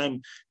dioxide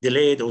sometimes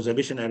delayed or the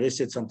patient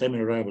arrested, sometimes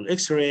unreliable.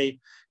 X-ray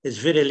is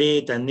very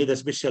late and need a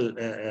special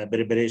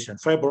preparation.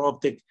 Fiber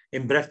optic,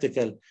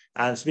 impractical,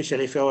 and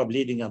especially if you have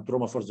bleeding and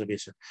trauma for the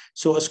patient.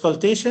 So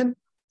auscultation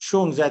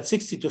showing that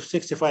 60 to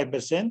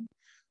 65%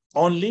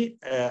 only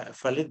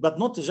valid, but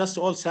not just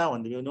all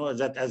sound. You know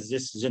that, as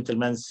this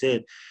gentleman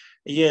said,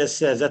 yes,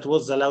 that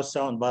was the loud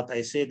sound, but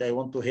I said I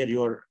want to hear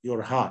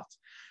your heart.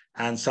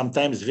 And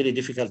sometimes very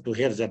difficult to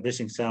hear the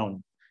breathing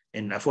sound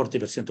in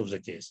 40% of the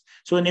case.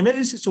 So in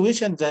emergency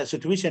situation, the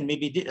situation may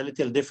be a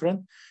little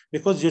different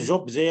because your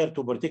job there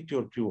to protect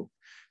your tube.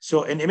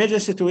 So in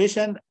emergency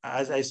situation,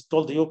 as I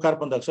told you,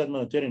 carbon dioxide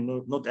monitoring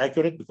not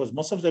accurate because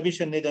most of the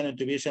patient need an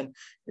intubation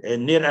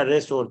near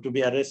arrest or to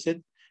be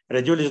arrested.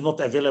 Radiol is not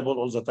available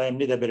all the time,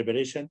 need a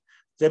preparation.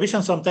 The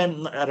patient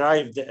sometimes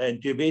arrived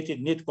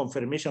intubated, need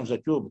confirmation of the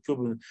tube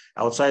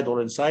outside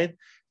or inside.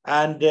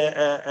 And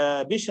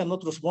patient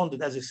not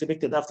responded as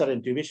expected after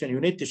intubation. You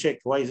need to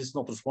check why is this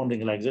not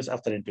responding like this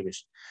after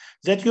intubation.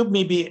 The tube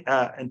may be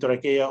in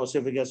trachea,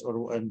 esophagus,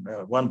 or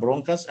one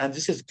bronchus, and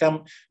this is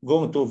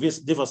going to this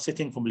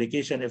devastating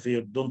complication if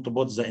you don't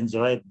put in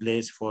the right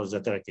place for the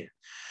trachea.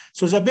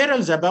 So the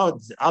barrels about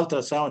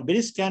ultrasound,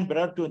 breath scan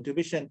prior to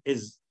intubation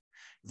is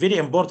very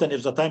important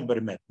if the time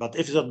permit, but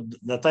if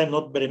the time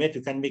not permit,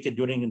 you can make it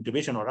during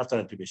intubation or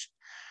after intubation.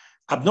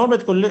 Abnormal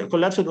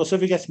collapsed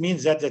esophagus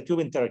means that the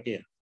tube in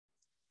trachea,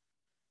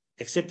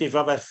 except if you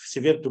have a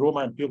severe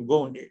trauma and tube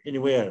going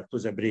anywhere to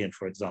the brain,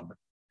 for example.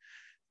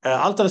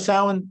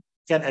 Ultrasound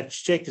can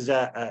check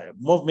the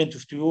movement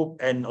of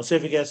tube in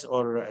esophagus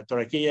or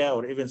trachea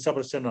or even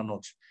suprasternal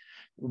notch.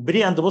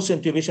 Pre and post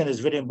intubation is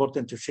very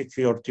important to check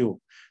for your tube.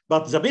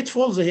 But the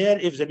pitfalls here,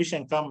 if the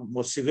patient comes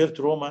with severe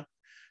trauma,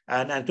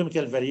 and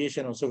anatomical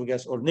variation of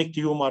esophagus or neck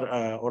tumor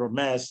or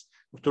mass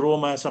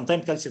trauma,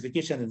 sometimes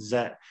calcification is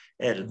the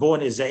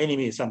bone is the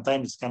enemy,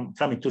 sometimes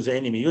coming to the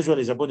enemy.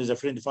 Usually the bone is a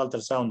friend of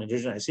ultrasound in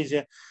regional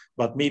anesthesia,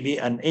 but maybe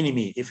an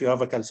enemy if you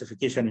have a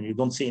calcification and you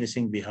don't see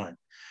anything behind.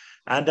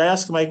 And I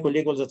asked my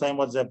colleague all the time,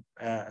 what's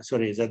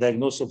the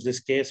diagnosis of this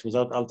case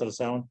without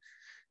ultrasound?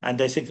 And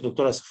I think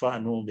Dr.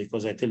 Asfa knew,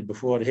 because I told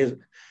before,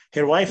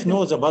 her wife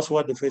knows the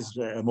password of his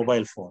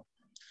mobile phone.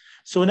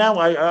 So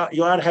now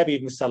you are happy,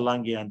 Mr.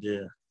 Lange,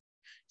 and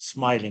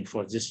smiling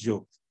for this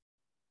joke.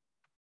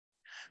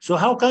 So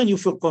how can you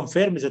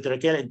confirm the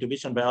tracheal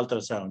intubation by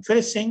ultrasound?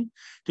 First thing,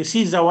 to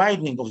see the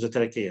widening of the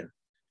trachea.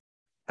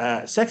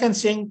 Second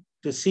thing,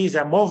 to see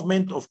the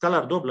movement of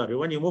color Doppler.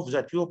 When you move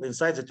the tube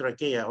inside the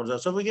trachea or the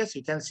esophagus,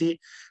 you can see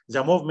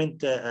the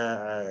movement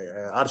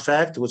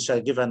artifact, which are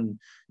given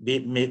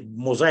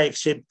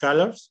mosaic-shaped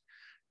colors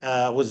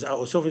with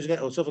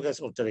esophagus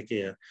or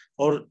trachea.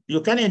 Or you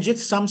can inject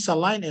some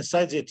saline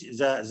inside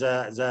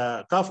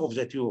the cuff of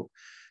the tube.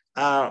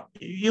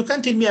 You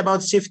can tell me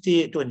about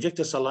safety to inject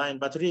a saline,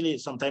 but really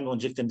sometimes you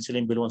inject a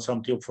saline balloon,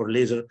 some tube for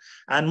laser.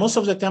 And most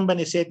of the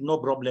companies said no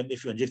problem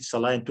if you inject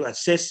saline to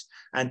assess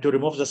and to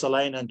remove the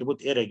saline and to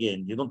put air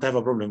again. You don't have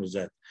a problem with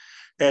that.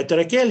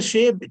 Tracheal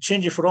shape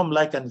change from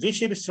like a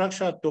V-shaped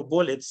structure to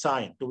bullet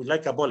sign, to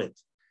like a bullet.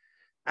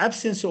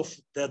 Absence of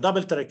the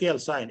double tracheal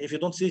sign. If you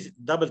don't see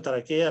double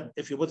trachea,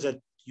 if you put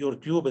your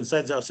tube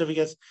inside the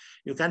esophagus,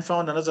 you can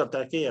find another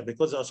trachea,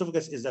 because the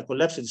esophagus is a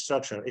collapsed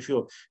structure. If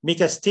you make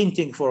a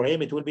stenting for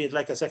him, it will be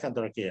like a second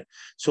trachea.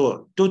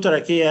 So 2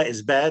 trachea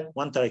is bad,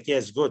 1 trachea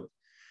is good.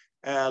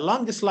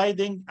 Lung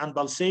sliding and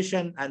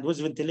pulsation and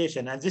with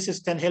ventilation. And this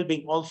can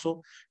helping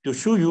also to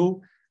show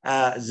you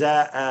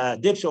the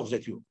depth of the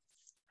tube.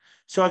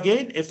 So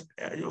again, if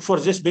for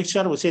this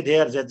picture, we said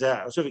here that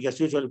the esophagus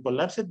usually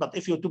collapsed, but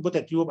if you put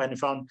a tube and you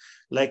found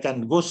like a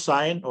ghost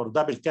sign or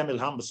double camel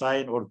hump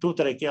sign or 2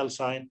 tracheal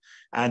sign,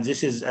 and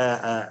this is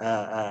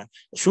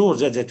sure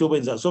that the tube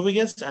in the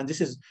esophagus, and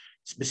this is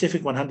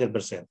specific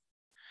 100%.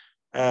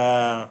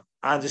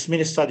 And this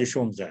many studies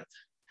shown that.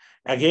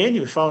 Again,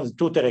 you found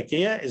 2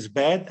 trachea is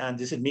bad, and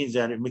this means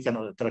that we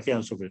can trachea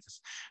and esophagus.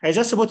 I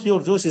just put you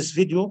through this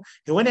video.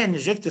 When I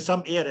inject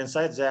some air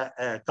inside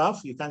the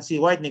cuff, you can see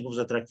widening of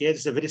the trachea.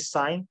 It's a very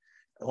sign.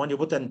 When you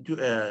put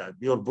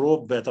your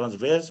probe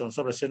transverse on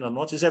suprasternal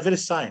notch, it's a very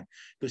sign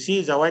to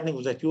see the widening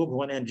of the tube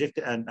when I inject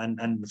and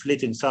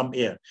inflating some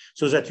air.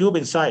 So the tube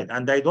inside,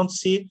 and I don't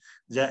see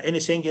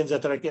anything in the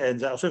trachea and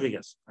the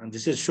esophagus, and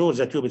this is shows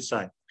the tube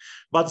inside.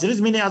 But there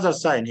is many other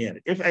sign here.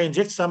 If I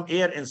inject some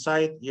air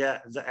inside,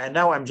 and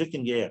now I'm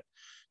injecting air,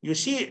 you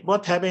see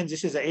what happens.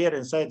 This is the air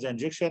inside the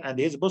injection, and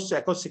there is both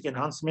acoustic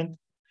enhancement.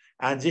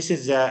 And this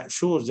is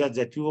shows that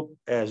the tube,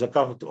 the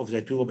cover of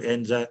the tube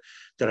in the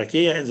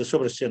trachea and the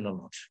suprasternal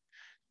notch.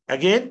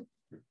 Again,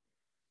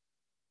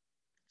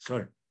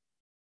 sorry.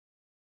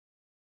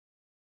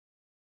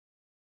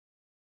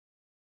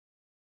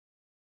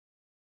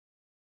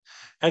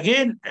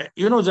 Again,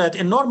 you know that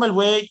in normal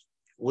way,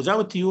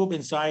 without tube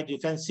inside, you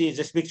can see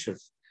these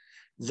pictures.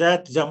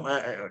 That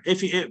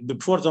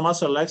before the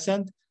muscle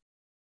relaxant,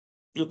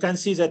 you can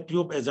see that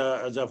tube as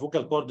the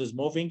vocal cord is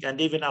moving, and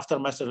even after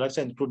muscle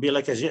relaxant, it will be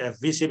like a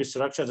V-shaped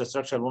structure. The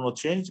structure will not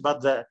change, but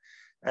the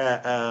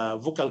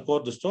vocal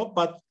cord will stop.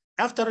 But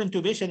after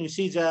intubation, you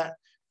see the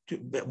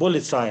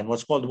bullet sign,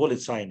 what's called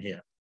bullet sign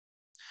here.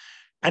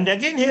 And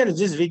again, here in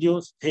these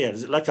videos, here,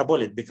 like a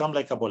bullet, become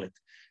like a bullet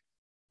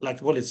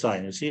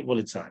sign. You see,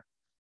 bullet sign.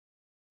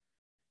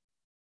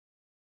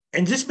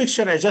 In this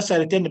picture, I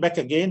return back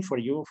again for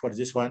you for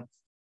this one.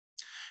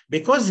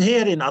 Because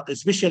here,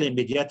 especially in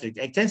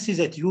pediatric, I can see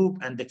the tube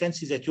and I can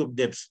see the tube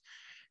depth.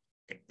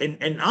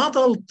 In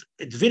adult,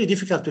 it's very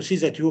difficult to see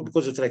the tube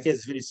because the trachea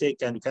is very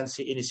thick and you can't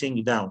see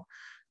anything down.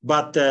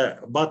 But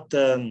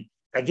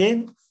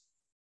again,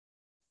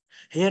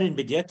 here in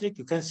pediatric,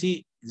 you can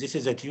see this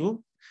is a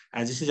tube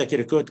and this is a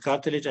cricoid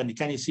cartilage, and you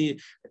can see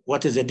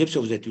what is the depth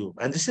of the tube.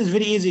 And this is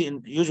very easy,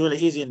 and usually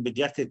easy in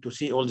pediatric to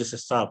see all this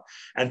stuff,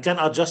 and can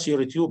adjust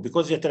your tube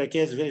because the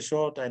trachea is very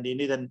short and you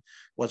need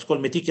what's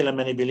called meticulous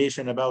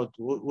manipulation about,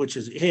 which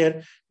is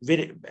here,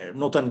 very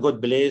not a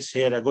good place,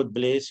 here a good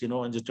place, you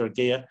know, in the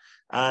trachea.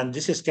 And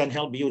this can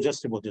help you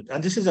just to put it.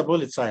 And this is a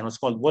bullet sign, what's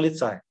called bullet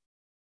sign.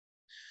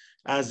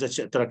 As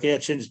the trachea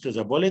changes to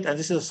the bullet, and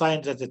this is a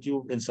sign that the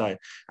tube inside.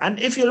 And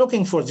if you're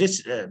looking for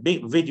this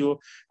big video,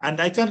 and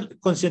I can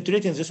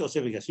concentrate in this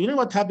esophagus, you know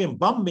what happened?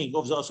 Bumping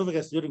of the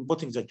esophagus during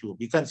putting the tube.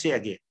 You can see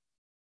again.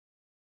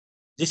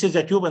 This is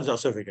the tube and the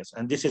esophagus,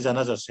 and this is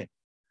another thing.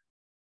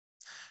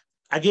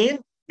 Again,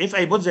 if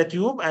I put the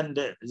tube and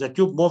the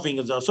tube moving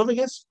in the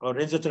esophagus or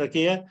in the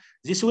trachea,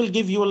 this will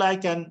give you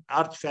like an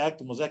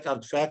artifact, mosaic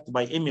artifact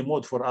by ME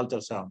mode for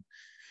ultrasound.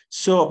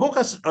 So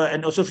focus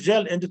an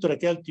esophageal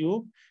endotracheal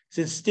tube.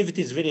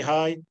 Sensitivity is very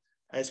high,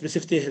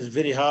 specificity is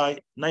very high,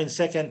 9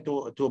 seconds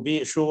to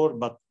be sure,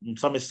 but in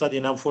some study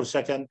now 4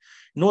 seconds.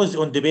 Noise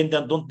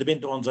independent, don't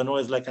depend on the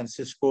noise like an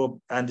cystoscope,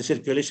 and the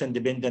circulation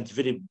dependent,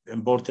 very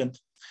important.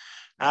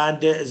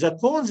 And the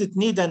cones, it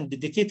need a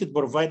dedicated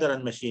provider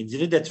and machines. You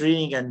need a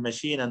training and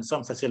machine and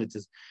some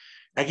facilities.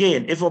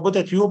 Again, if I put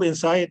a tube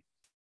inside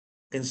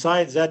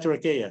that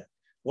trachea,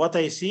 what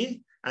I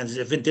see, and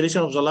the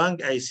ventilation of the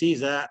lung, I see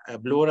the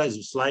pleura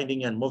is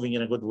sliding and moving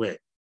in a good way.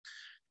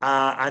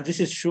 And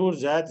this is sure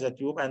that the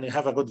tube and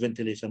have a good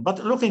ventilation.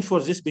 But looking for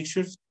these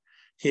pictures,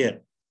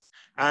 here.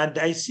 And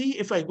I see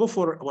if I go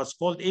for what's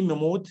called M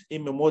mode,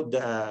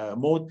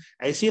 mode,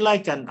 I see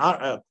like an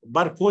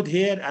barcode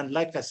here and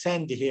like a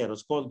sand here.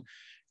 It's called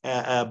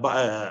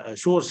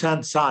sure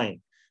sand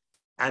sign.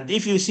 And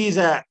if you see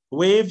the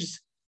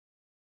waves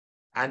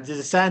and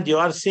the sand, you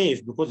are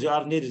safe because you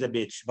are near the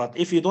beach. But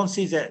if you don't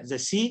see the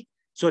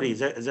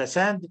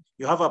sand,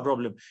 you have a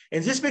problem.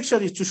 In this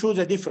picture is to show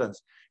the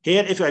difference.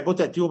 Here, if I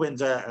put a tube in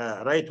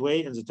the right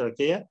way in the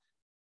trachea,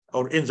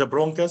 or in the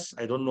bronchus,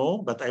 I don't know,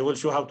 but I will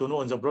show how to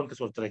know in the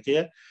bronchus or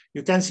trachea.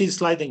 You can see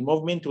sliding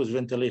movement with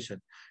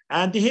ventilation.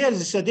 And here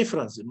is a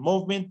difference,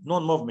 movement,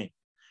 non-movement.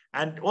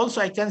 And also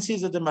I can see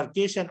the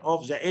demarcation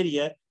of the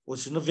area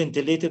which is not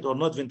ventilated or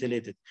not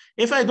ventilated.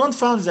 If I don't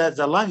find that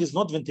the lung is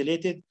not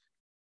ventilated,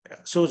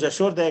 so the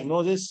sure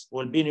diagnosis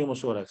will be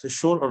pneumothorax.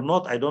 Sure or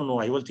not, I don't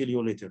know, I will tell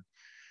you later.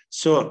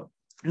 So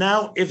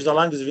now if the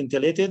lung is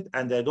ventilated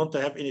and I don't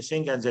have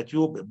anything and the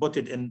tube put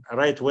it in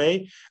right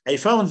way, I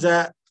found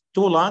the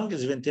two lungs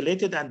is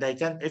ventilated, and I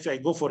can, if I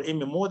go for M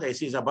mode, I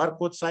see the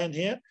barcode sign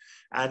here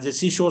and the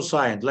seashore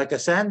sign, like a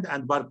sand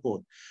and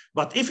barcode.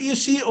 But if you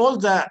see all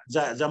the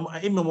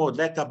M mode,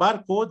 like a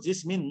barcode,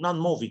 this means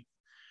non-moving.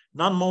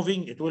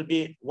 Non-moving, it will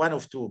be one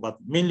of two, but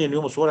mainly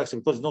pneumothorax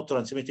because it's not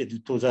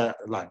transmitted to the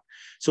lung.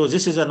 So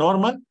this is a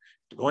normal,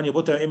 when you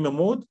put an M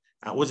mode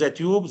with a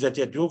tube, that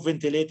your tube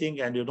ventilating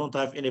and you don't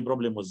have any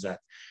problem with that.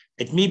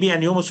 It may be a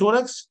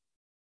pneumothorax.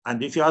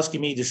 And if you ask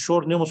me the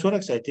short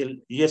pneumothorax, I tell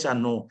yes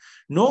and no.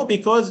 No,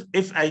 because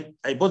if I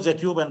put the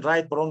tube in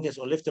right bronchus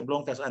or left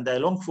bronchus and I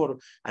look for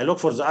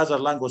the other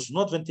lung which is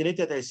not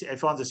ventilated, I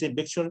found the same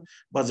picture,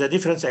 but the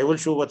difference, I will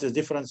show what is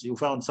difference. You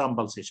found some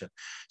pulsation.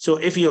 So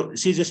if you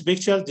see this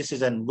picture, this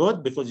is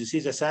good because you see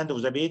the sand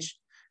of the beach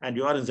and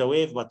you are in the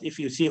wave. But if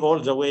you see all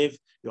the wave,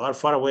 you are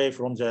far away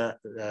from the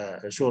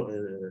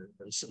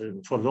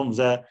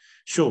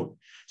shore.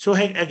 So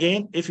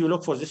again, if you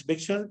look for this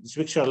picture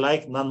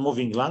like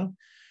non-moving lung,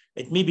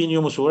 it may be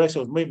pneumothorax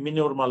or maybe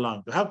normal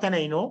lung. How can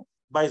I know?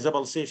 By the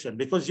pulsation,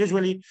 because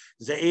usually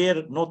the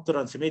air not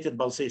transmitted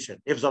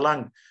pulsation. If the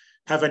lung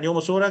have a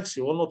pneumothorax,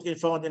 you will not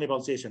find any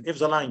pulsation. If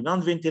the lung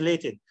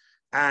non-ventilated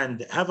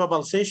and have a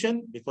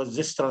pulsation, because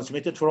this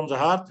transmitted from the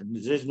heart,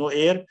 there is no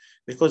air,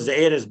 because the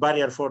air is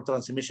barrier for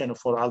transmission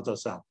for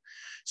ultrasound.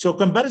 So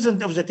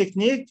comparison of the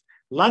technique,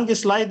 lung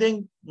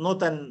sliding,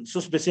 not so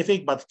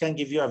specific, but can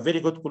give you a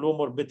very good clue,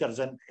 more better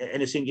than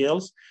anything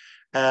else.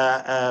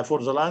 For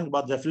the lung,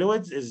 but the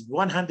fluids is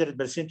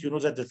 100%. You know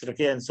that the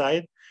trachea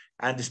inside,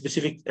 and the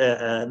specific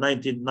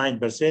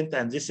 99%.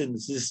 And this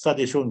is this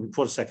study shown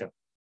 4 seconds.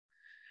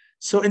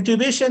 So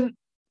intubation,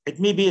 it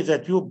may be the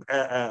tube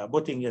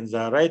putting in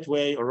the right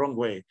way or wrong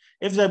way.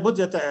 If they put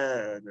the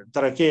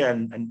trachea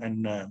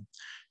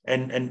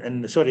in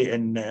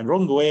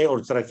wrong way,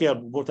 or trachea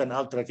put an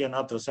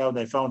ultrasound,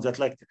 I found that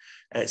like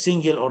a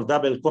single or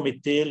double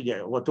comet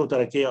tail, or two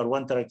trachea or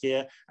one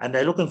trachea, and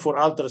I looking for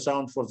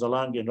ultrasound for the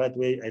lung in right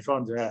way. I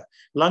found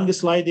lung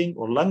sliding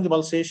or lung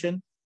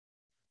pulsation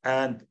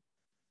and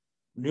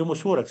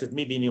pneumothorax. It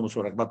may be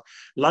pneumothorax, but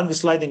lung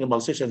sliding and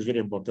pulsation is very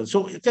important.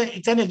 So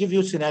can I give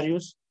you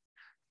scenarios?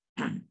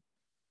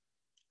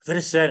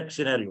 First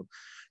scenario.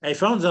 I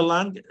found the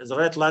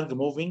right lung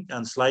moving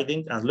and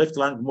sliding, and left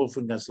lung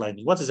moving and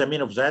sliding. What is the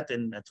meaning of that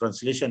in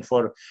translation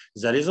for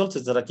the result?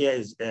 The trachea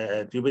is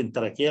tube in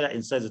trachea,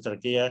 inside the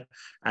trachea,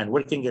 and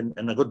working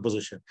in a good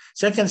position.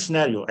 Second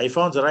scenario, I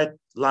found the right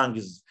lung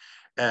is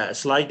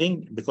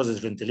sliding because it's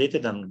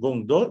ventilated and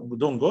doing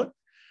good.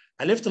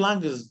 A left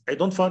lung is, I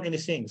don't find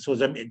anything, so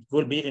it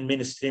will be in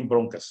mainstream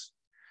bronchus.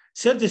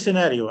 Third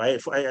scenario, I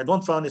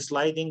don't find a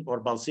sliding or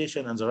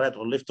pulsation in the right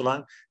or left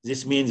lung.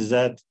 This means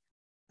that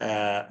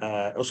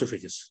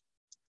esophagus.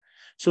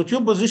 So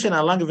tube position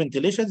and lung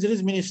ventilation, there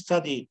is many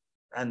study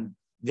and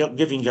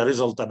giving a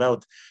result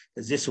about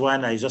this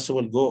one. I just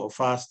will go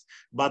fast,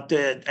 but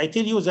I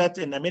tell you that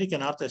in American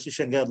Heart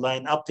Association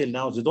guideline up till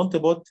now, they don't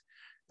put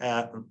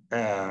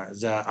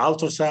the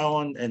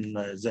ultrasound and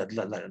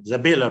the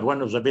pillar,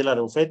 one of the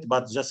pillar of it,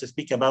 but just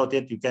speak about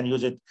it. You can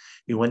use it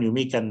when you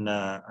make an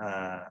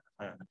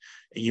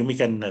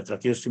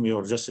tracheostomy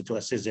or just to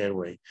assess the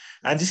airway.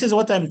 And this is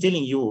what I'm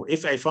telling you.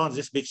 If I found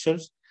these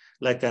pictures,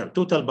 like a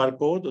total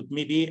barcode, it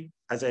may be,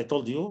 as I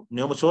told you,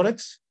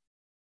 pneumothorax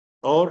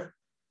or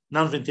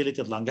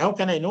non-ventilated lung. How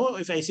can I know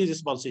if I see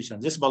this pulsation?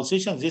 This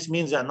pulsation, this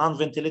means a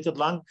non-ventilated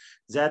lung,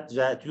 that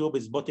the tube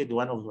is butted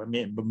one of the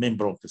main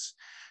bronchus.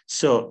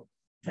 So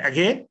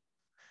again,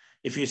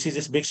 if you see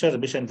this picture, the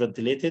patient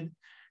ventilated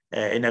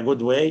in a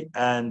good way,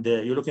 and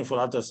you're looking for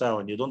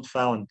ultrasound, you don't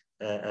found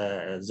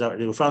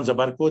you found the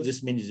barcode,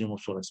 this means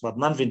pneumothorax, but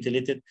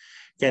non-ventilated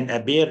can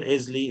appear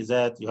easily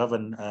that you have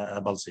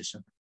a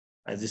pulsation.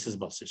 This is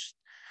pulsation.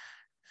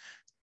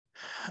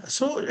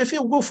 So if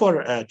you go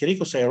for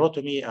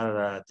cricothyrotomy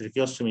or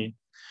tracheostomy,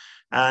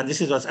 And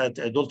this is what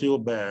adult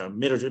tube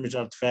mirror image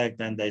artifact.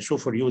 And I show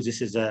for you,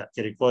 this is a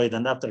cricoid.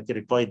 And after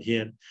cricoid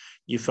here,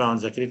 you found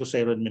the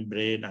cricothyroid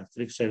membrane and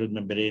cricothyroid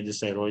membrane, the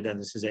thyroid,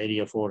 and this is the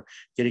area for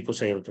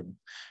cricothyroid.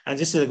 And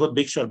this is a good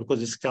picture because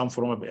this comes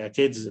from a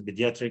kid's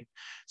pediatric.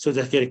 So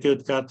the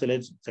cricoid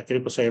cartilage, the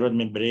cricothyroid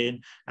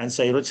membrane, and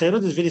thyroid.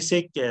 Thyroid is very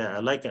thick,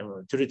 like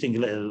treating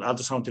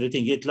ultrasound,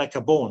 treating it like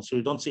a bone, so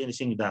you don't see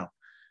anything down.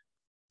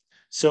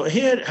 So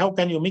here, how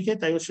can you make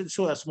it? I will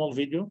show a small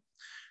video.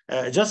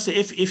 Just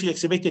if you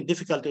expected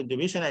difficult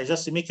intubation, I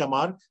just make a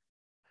mark.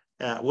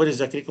 Where is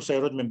the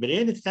cricothyroid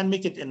membrane? It can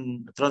make it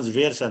in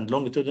transverse and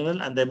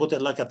longitudinal, and I put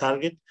it like a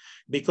target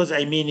because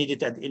I may need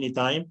it at any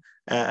time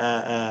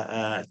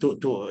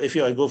if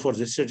you go for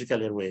the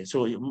surgical airway.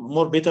 So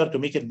more better to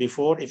make it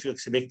before if you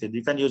expect it.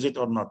 You can use it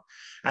or not.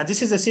 And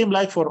this is the same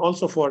like for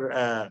also for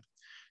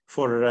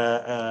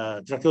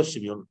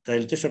tracheostomy,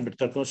 dilatation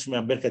tracheostomy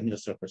and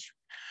percutaneous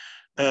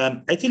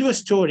tracheostomy. I tell you a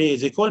story.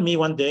 They called me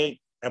one day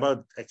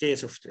about a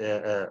case of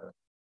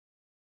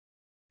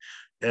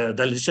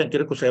dilatation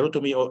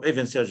cricothyrotomy or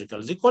even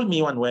surgical. They called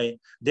me one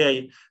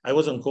day. I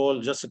was on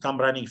call, just to come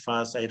running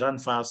fast. I ran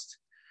fast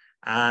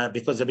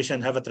because the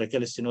patient have a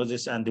tracheal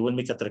stenosis and they will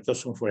make a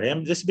tracheostomy for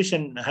him. This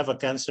patient have a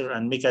cancer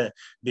and make a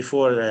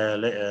before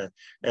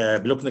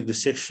block neck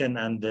dissection,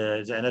 and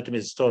the anatomy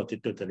is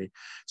distorted totally.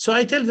 So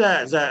I tell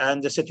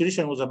and the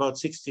saturation was about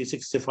 60,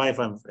 65,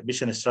 and the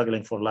patient is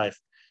struggling for life.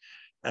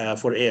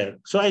 For air.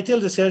 So I tell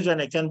the surgeon,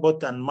 I can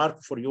put and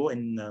mark for you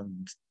in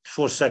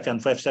 4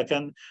 seconds, 5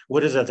 seconds,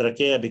 where is the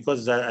trachea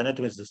because the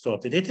anatomy is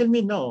distorted. He tell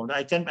me, no,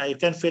 I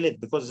can feel it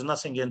because there's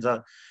nothing in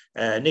the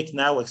neck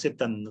now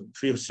except a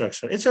free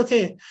structure. It's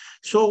okay.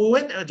 So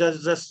when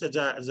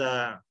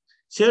the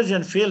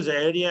surgeon feels the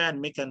area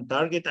and make a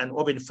target and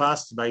open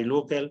fast by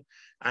local,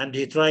 and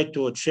he tried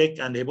to check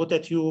and he put a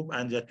tube,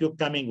 and the tube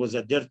coming with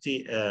a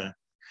dirty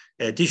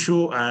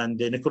tissue and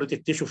the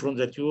necrotic tissue from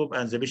the tube,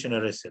 and the patient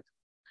arrested.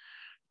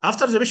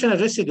 After the patient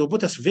arrested, we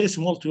put a very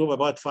small tube,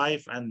 about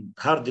 5, and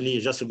hardly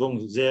just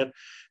going there.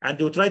 And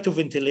we try to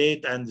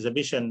ventilate, and the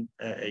patient,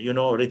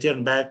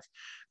 return back.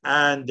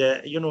 And,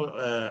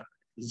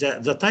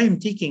 the time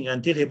taking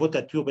until he put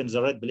a tube in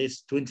the right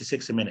place,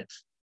 26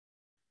 minutes.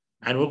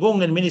 And we're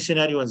going in many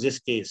scenarios in this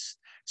case.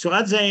 So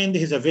at the end,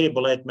 he's a very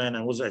polite man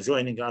and was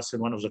joining us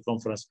in one of the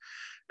conference.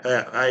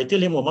 I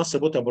tell him we must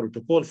put a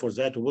protocol for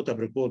that, we put a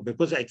protocol,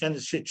 because I can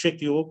check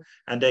you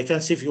and I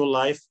can save your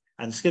life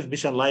and save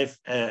patient life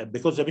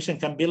because the patient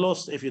can be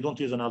lost if you don't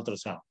use an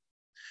ultrasound.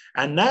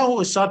 And now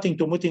we're starting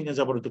to put in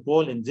the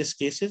protocol in these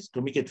cases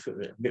to make it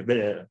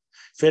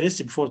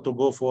first before to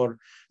go for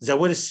the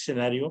worst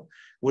scenario,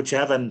 which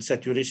have a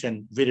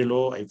saturation very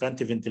low. You can't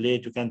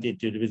ventilate, you can't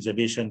intubate the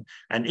patient,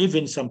 and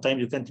even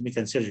sometimes you can't make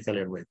a surgical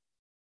airway.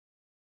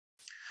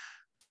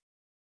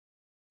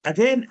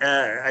 Again,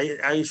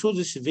 I show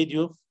this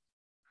video.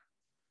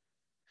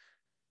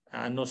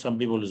 I know some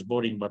people is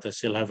boring, but I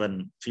still have a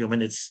few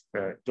minutes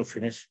to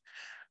finish.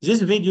 This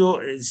video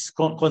is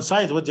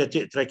concise with the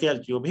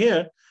tracheal tube.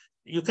 Here,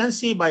 you can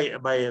see by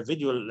a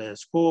visual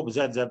scope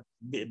that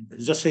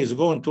just is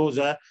going to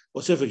the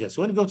esophagus.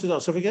 When you go to the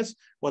esophagus,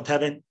 what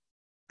happened?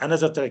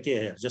 Another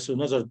trachea here, just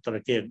another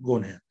trachea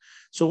going here.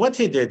 So what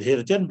he did, he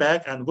returned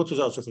back and go to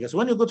the esophagus.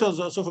 When you go to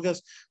the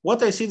esophagus,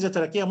 what I see in the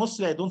trachea,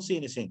 mostly I don't see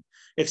anything,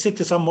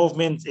 except some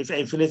movement, if I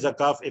inflate the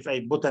cuff, if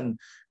I put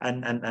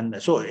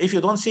so if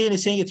you don't see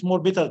anything, it's more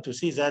better to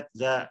see that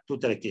the two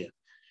trachea.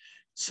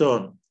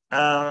 So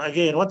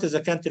again, what is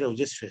the country of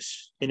this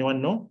fish? Anyone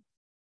know?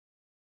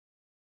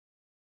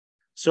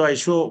 So I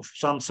show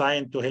some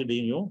sign to help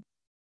you.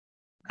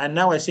 And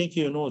now I think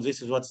you know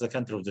this is what's the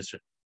country of this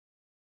fish.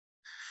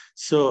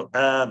 So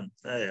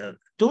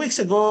 2 weeks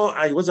ago,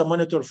 I was a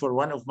monitor for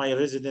one of my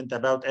residents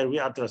about airway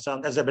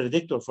ultrasound as a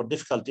predictor for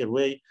difficult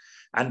airway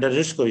and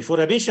endoscopy for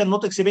a patient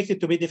not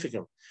expected to be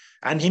difficult.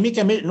 And he make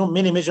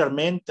many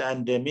measurement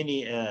and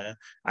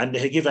and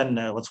he given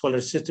what's called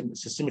a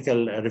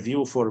systemical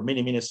review for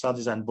many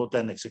studies and both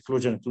an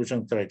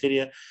inclusion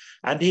criteria.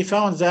 And he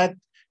found that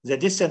the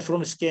distance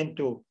from skin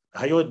to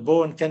hyoid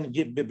bone can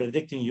be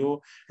predicting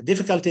you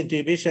difficult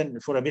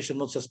intubation for a patient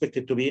not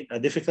suspected to be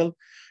difficult.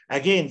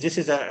 Again, this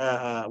is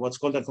what's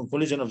called a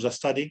conclusion of the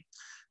study,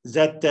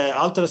 that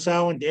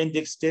ultrasound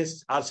index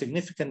tests are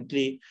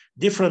significantly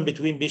different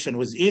between patients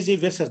with easy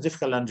versus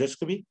difficult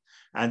laryngoscopy.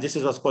 And this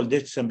is what's called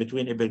distance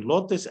between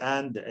epiglottis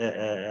and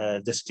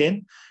the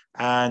skin.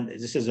 And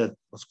this is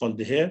what's called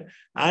the hair.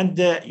 And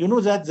you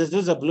know that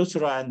there's a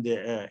plethora and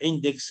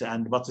index,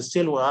 but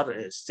still we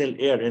are still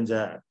here in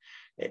the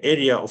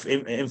area of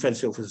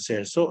infancy of the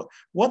cells. So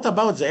what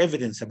about the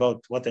evidence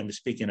about what I'm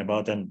speaking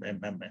about?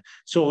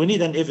 So we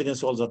need an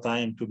evidence all the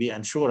time to be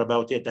unsure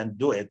about it and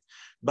do it.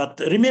 But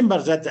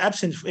remember that the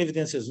absence of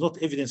evidence is not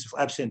evidence of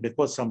absence,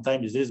 because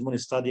sometimes there is money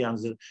study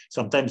and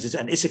sometimes it's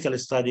an ethical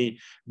study,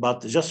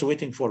 but just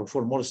waiting for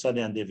more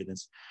study and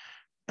evidence.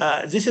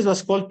 This is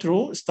what's called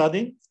true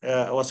study,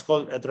 what's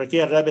called a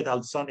tracheal rapid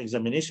ultrasound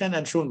examination,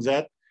 and showing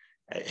that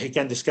he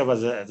can discover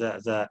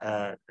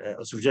the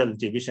esophageal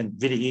intubation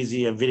very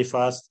easy and very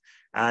fast.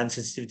 and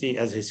sensitivity,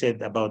 as he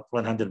said, about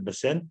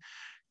 100%.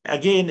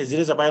 Again, there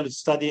is a pilot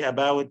study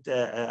about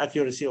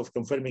accuracy of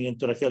confirming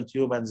intratracheal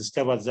tube and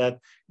discovered that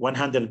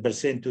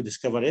 100% to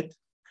discover it.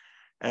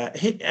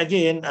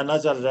 Again,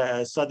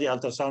 another study,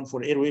 ultrasound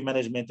for airway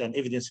management and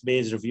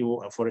evidence-based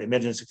review for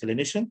emergency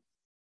clinician.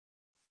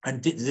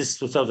 And this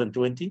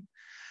 2020.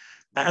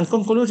 And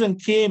conclusion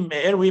came,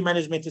 airway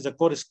management is a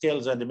core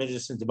skills and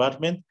emergency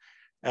department.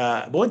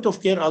 Point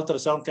of care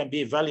ultrasound can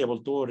be a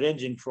valuable tool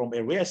ranging from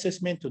airway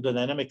assessment to the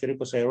dynamic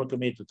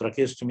rhizostomy to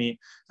tracheostomy,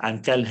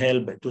 and can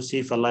help to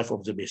save a life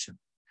of the patient.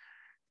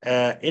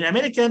 In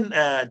American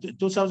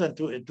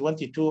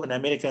 2022, an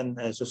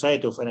American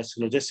Society of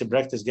Anesthesiologists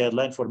practice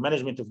guideline for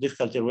management of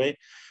difficult airway.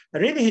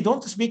 Really, he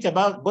don't speak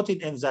about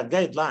putting in the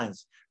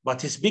guidelines,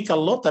 but he speak a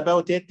lot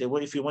about it.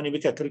 If you want to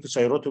make a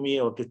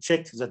cricothyrotomy or to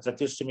check the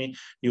tracheostomy,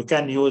 you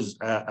can use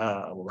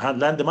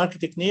landmark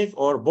technique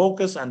or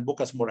Bocus, and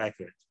Bocus more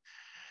accurate.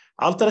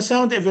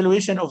 Ultrasound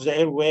evaluation of the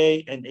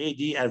airway and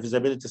AD and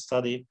visibility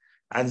study,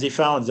 and they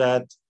found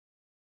that,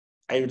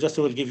 I just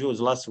will give you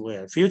the last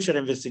word. Future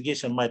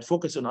investigation might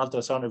focus on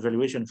ultrasound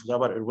evaluation for the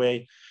upper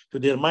airway to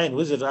determine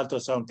whether the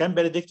ultrasound can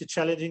predict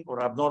challenging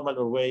or abnormal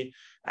airway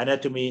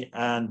anatomy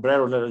and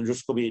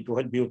laryngoscopy to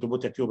help you to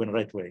put a tube in the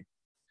right way.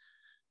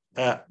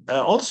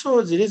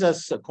 Also, there is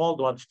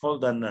what's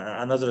called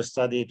another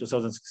study,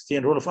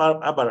 2016, role of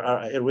upper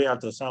airway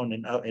ultrasound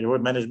in airway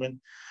management.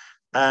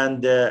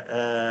 And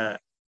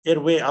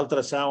airway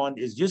ultrasound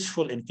is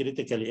useful in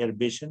critical air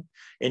patient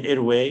in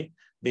airway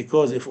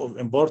because if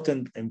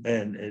important,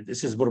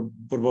 this is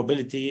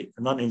probability,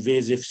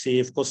 non-invasive,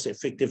 safe,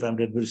 cost-effective, and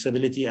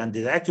reproducibility, and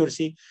the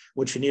accuracy,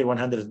 which near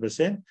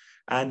 100%.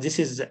 And this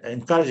is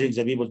encouraging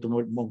the people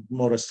to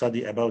more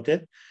study about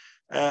it.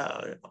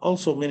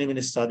 Also,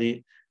 many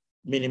study,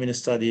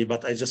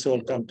 but I just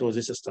will come to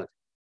this study.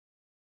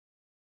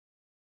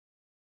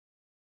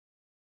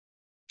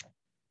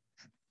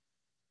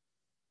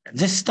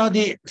 This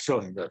study,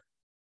 sorry.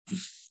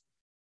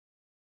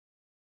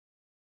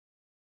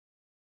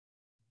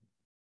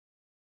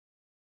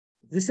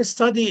 This is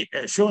study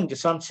showing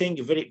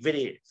something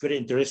very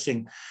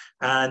interesting,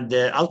 and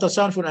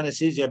ultrasound for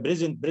anesthesia,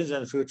 present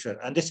and future.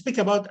 And they speak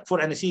about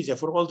for anesthesia,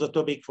 for all the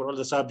topic, for all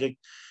the subject,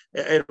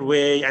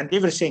 airway and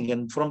everything,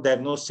 and from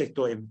diagnostic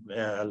to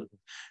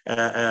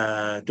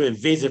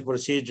invasive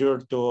procedure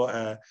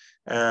to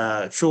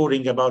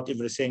showing about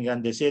everything.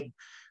 And they said,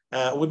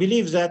 we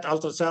believe that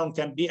ultrasound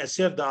can be a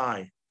third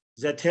eye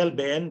that help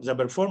in the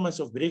performance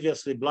of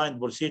previously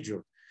blind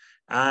procedure.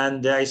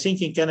 And I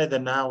think in Canada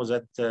now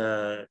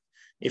that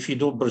if you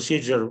do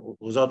procedure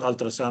without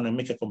ultrasound and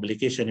make a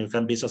complication, you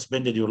can be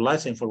suspended your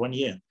license for 1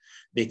 year,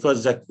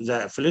 because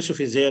the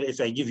philosophy is there. If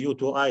I give you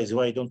 2 eyes,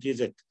 why don't use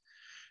it?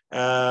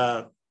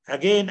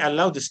 Again,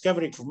 allow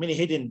discovery of many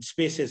hidden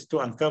spaces to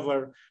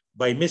uncover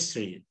by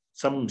mystery.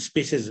 Some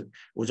species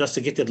will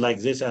just get it like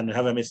this and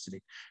have a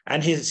mystery.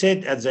 And he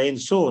said at the end,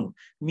 soon,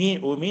 we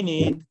may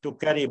need to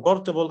carry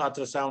portable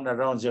ultrasound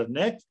around their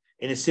neck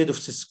instead of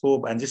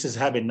stethoscope. And this is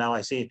happening now.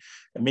 I see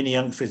many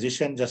young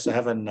physicians just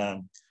have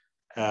a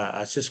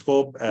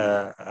stethoscope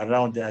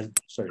around,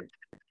 sorry.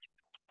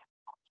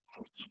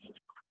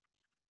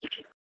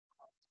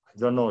 I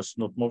don't know, it's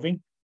not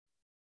moving.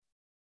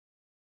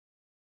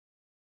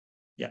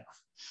 Yeah.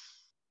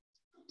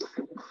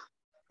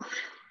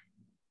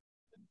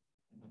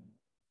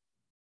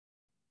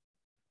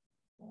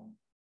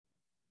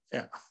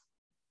 Yeah.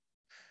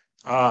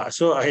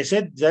 So I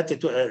said that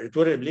it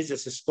will replace the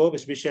scope,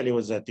 especially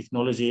with the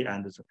technology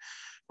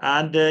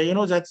and you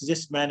know that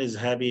this man is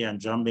happy and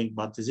jumping,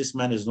 but this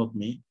man is not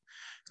me.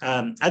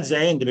 At the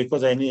end,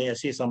 because I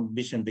see some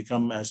patient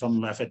become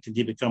some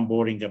FATD become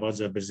boring about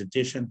the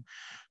presentation,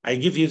 I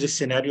give you this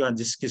scenario, and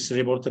this case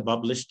report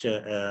published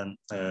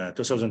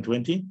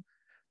 2020.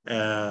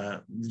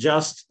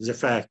 Just the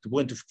fact,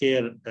 point of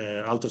care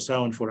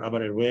ultrasound for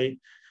upper airway.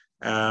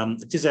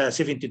 It is a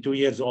 72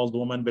 years old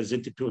woman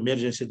presented to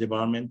emergency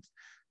department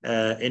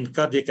in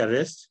cardiac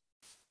arrest.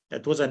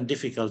 It wasn't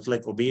difficult,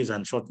 like obese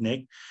and short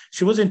neck.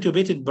 She was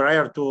intubated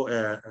prior to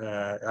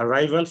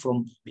arrival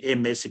from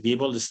MS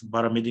people. This is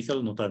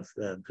paramedical, not a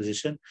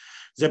physician.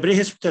 The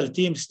pre-hospital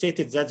team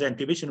stated that the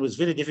intubation was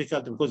very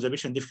difficult because the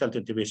patient difficult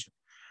intubation.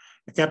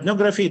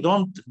 Capnography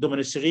don't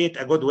demonstrate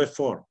a good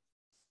waveform.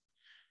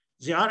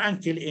 They are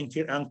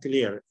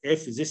unclear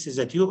if this is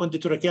a tube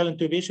endotracheal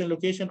intubation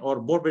location or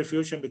bore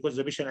perfusion because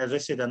the patient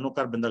arrested and no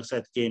carbon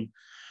dioxide came.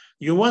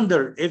 You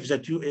wonder if the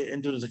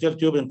endotracheal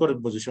tube in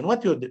correct position.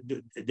 What you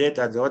did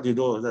at what you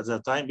do at the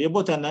time, you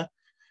put an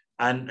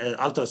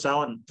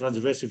ultrasound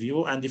transverse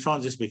view, and they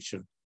found this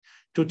picture.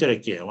 2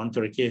 trachea, 1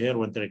 trachea here,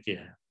 1 trachea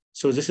here.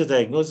 So this is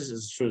diagnosis,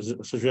 is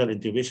social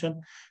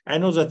intubation. I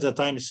know that the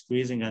time is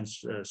squeezing, and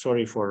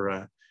sorry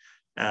for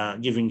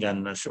giving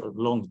a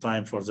long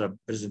time for the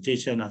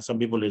presentation, and some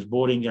people is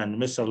boring, and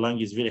Mr.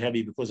 Lang is very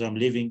happy because I'm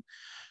leaving.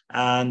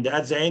 And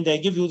at the end, I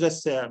give you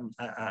this a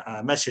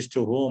message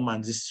to home,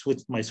 and this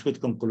is my sweet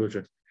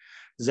conclusion.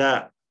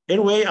 The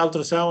airway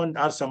ultrasound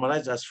are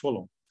summarized as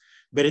follows.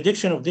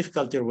 prediction of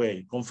difficult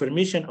airway,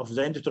 confirmation of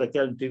the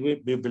endotracheal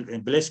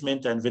tube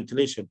placement and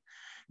ventilation,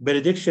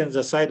 prediction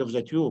the side of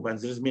the tube, and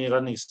there's many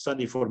running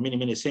study for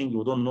many things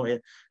we don't know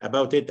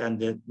about it, and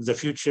the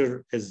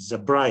future is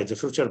bright, the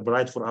future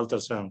bright for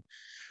ultrasound,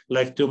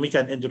 like to make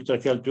an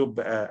endotracheal tube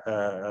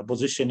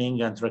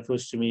positioning and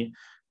tracheostomy,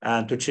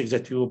 and to check the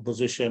tube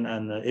position,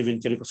 and even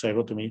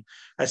cricothyrotomy,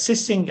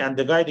 assisting and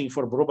guiding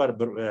for proper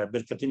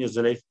percutaneous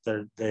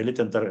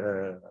dilatant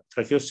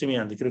tracheostomy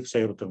and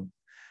cricothyrotomy.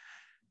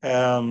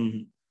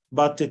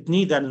 But it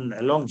needs a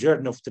long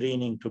journey of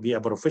training to be a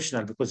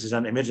professional, because it's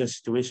an emergency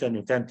situation.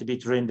 You can't be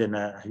trained in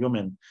a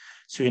human.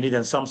 So you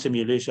need some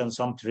simulation,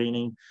 some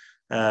training,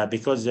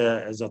 because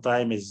the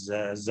time is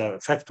the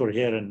factor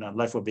here in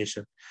life of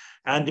patient.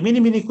 And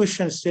many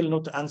questions still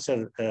not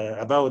answered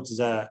about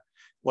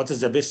what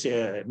is the best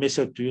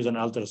method to use an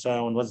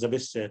ultrasound, what's the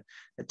best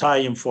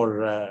time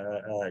for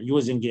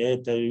using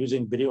it,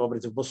 using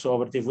pre-operative,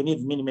 post-operative. We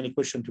need many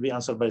questions to be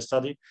answered by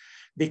study,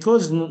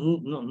 because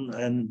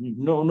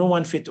no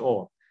one fit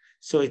all.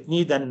 So it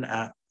needs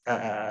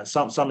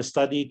some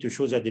study to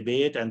show the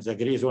debate and the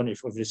gray zone of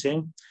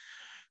everything.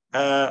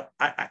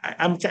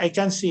 I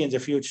can see in the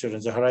future, in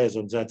the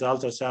horizon, that the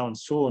ultrasound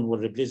soon will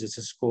replace the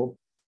cystoscope.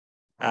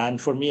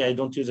 And for me, I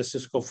don't use a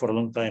cystoscope for a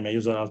long time. I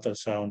use an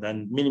ultrasound,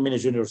 and many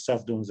junior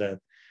staff doing that.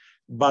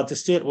 But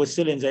still, we're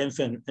still in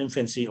the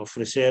infancy of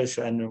research,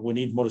 and we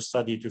need more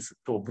study to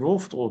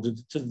approve or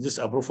to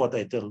disapprove what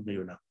I tell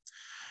you now.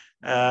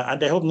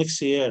 And I hope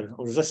next year,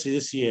 or just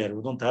this year,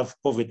 we don't have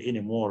COVID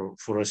anymore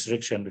for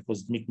restriction,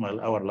 because it makes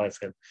our life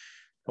hell.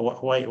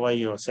 Why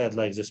you said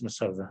like this,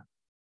 Mr.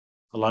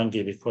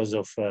 Lange, because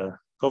of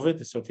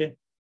COVID? It's okay.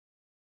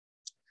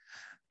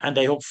 And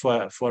I hope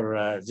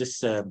for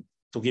this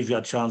to give you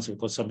a chance,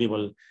 because some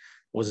people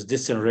was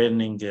distance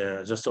learning,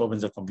 just open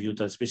the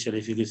computer, especially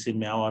if you can see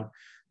me hour.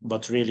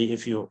 But really,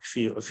 if you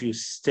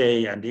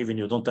stay, and even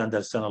you don't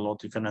understand a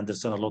lot, you can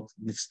understand a lot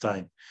next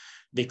time,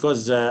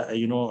 because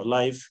you know,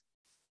 life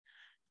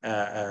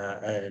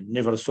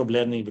never stop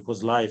learning,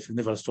 because life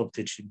never stop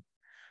teaching.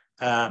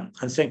 And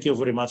thank you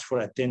very much for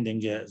attending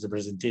the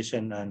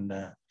presentation. And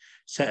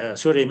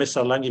sorry,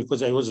 Mr. Lange,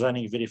 because I was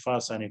running very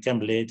fast and you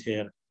came late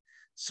here,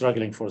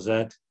 struggling for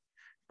that.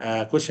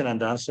 Question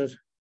and answer.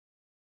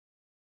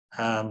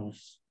 And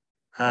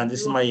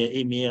this is my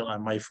email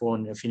and my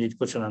phone if you need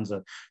question and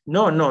answer.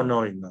 No,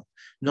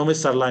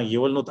 Mr. Lang,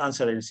 you will not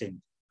answer anything.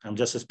 I'm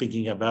just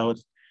speaking about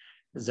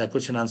the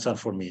question and answer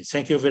for me.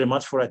 Thank you very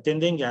much for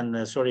attending,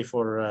 and sorry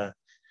for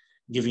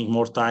giving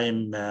more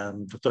time.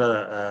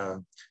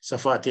 Dr.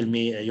 Safa tell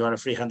me you are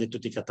free-handed to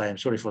take a time.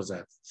 Sorry for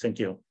that. Thank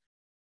you.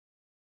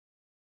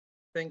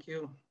 Thank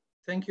you.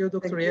 Thank you,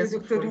 Dr.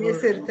 Yasser. Dr.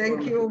 Yasser,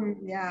 thank you.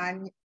 Yeah,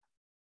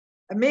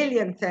 a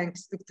million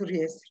thanks, Dr.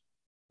 Yasser.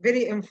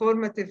 Very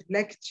informative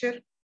lecture,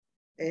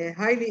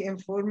 highly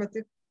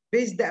informative,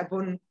 based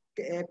upon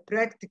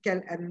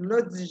practical and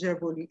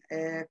knowledgeable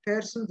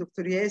person,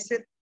 Dr.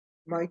 Yasser,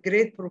 my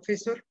great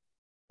professor.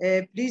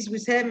 Please,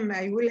 Wissam,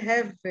 I will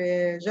have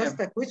just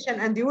a question,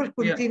 and you will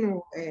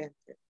continue.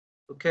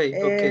 Okay,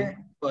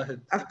 go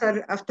ahead.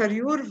 After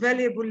your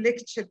valuable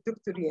lecture,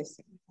 Dr.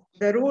 Yasser,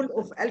 the role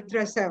of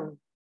ultrasound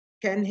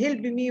can help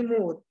me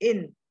more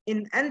in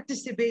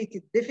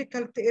anticipated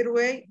difficult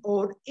airway,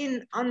 or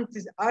in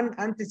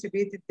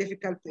unanticipated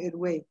difficult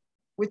airway,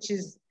 which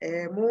is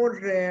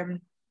more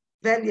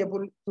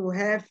valuable to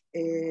have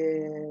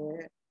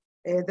the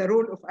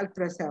role of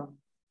ultrasound?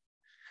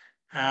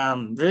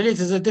 Really, it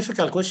is a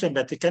difficult question,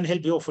 but it can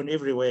help you in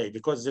every way,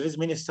 because there is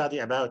many study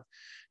about,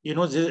 you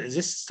know,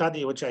 this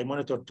study which I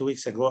monitored 2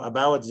 weeks ago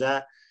about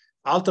the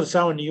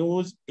ultrasound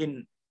used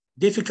in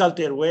difficult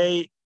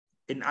airway,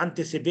 in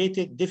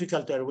anticipated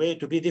difficult airway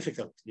to be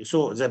difficult.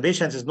 So the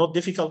patient is not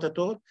difficult at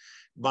all,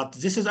 but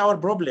this is our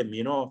problem,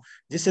 you know,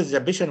 this is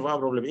the patient of our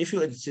problem. If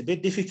you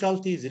anticipate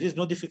difficulty, there is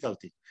no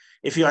difficulty.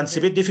 If you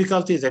anticipate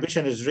difficulty, the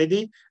patient is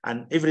ready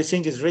and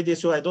everything is ready,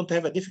 so I don't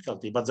have a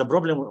difficulty. But the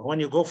problem when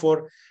you go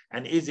for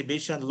an easy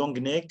patient, long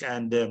neck,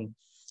 and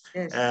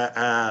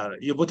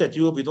you put a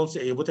tube, you don't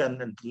say, you put a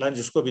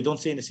laryngoscope, you don't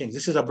say anything.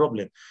 This is a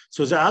problem.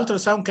 So the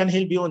ultrasound can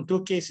help you in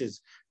 2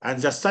 cases. And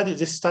the study,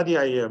 this study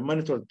I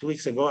monitored 2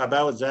 weeks ago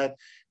about that,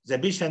 the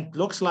patient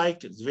looks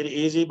like it's very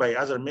easy by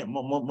other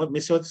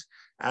methods,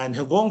 and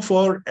going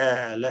for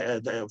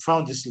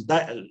found this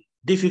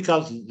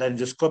difficult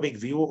laryngoscopic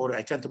view, or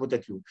I can't put a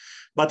tube,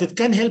 but it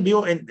can help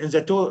you in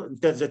the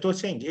two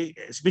things,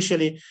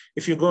 especially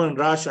if you go in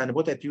rush and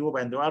put a tube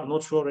and you are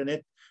not sure in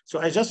it. So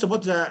I just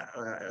put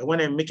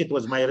when I make it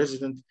with my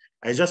resident,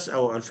 I put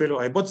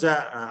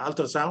the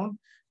ultrasound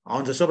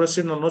on the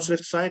suprasternal notch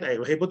left side.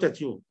 I put a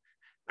tube,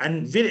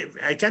 and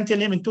I can tell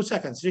him in 2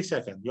 seconds, 3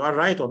 seconds, you are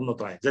right or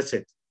not right. That's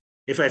it.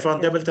 If I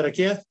found double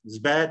trachea, it's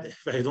bad.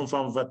 If I don't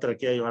find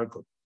trachea, you are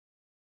good.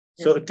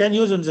 So it can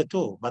use on the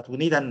two, but we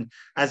need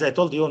as I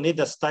told you, need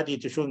a study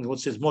to show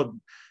which is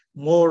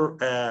more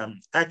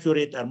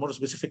accurate and more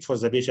specific for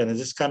the patient. And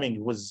this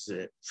coming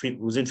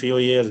within few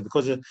years,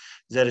 because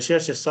the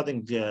research is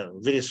starting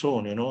very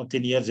soon. You know,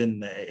 10 years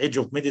in age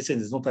of medicine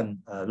is not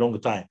a long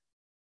time.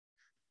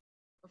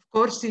 Of Of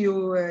course,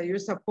 you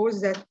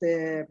suppose that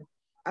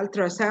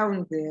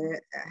ultrasound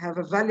have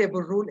a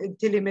valuable role in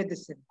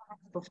telemedicine.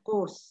 Of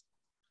course.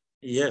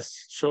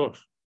 Yes, sure.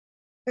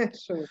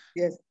 Sure.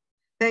 Yes.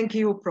 Thank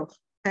you, Prof.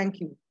 Thank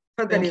you.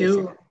 Thank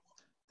you.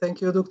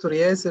 Thank you, Dr.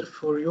 Yasser,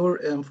 for your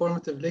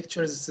informative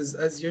lectures. This is,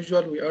 as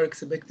usual, we are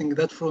expecting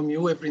that from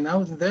you every now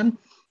and then.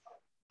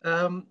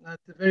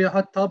 It's a very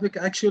hot topic,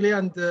 actually,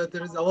 and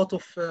there is a lot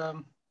of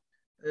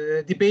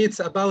debates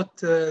about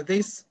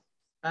this,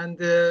 and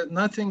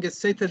nothing is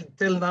settled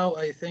till now,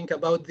 I think,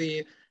 about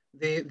the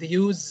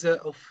use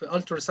of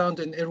ultrasound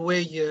in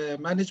airway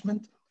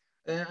management.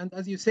 And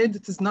as you said,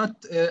 it is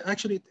not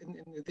actually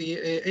in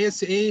the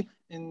ASA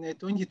in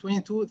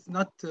 2022, it's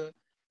not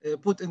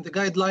put in the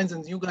guidelines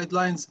and new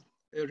guidelines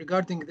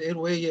regarding the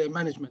airway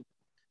management.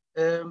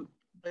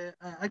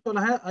 Actually,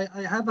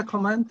 I have a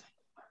comment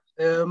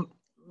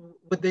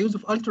with the use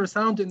of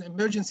ultrasound in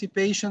emergency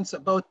patients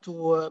about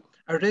to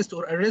arrest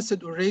or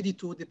arrested already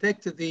to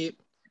detect the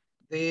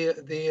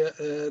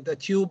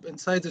tube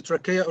inside the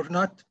trachea or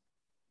not.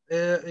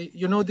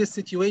 You know, this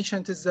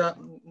situation is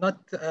not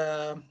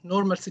a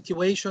normal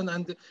situation,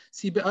 and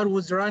CPR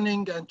was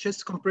running and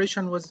chest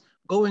compression was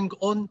going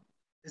on.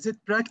 Is it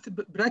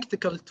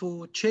practical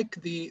to check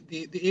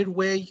the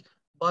airway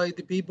by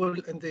the people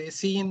in the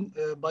scene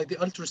by the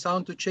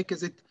ultrasound to check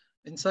is it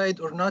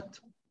inside or not?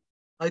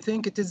 I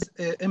think it is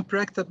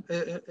impractical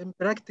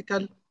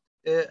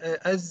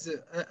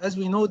as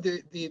we know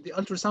the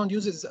ultrasound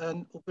uses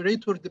an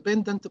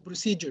operator-dependent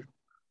procedure.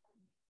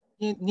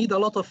 You need a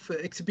lot of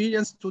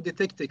experience to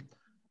detect it.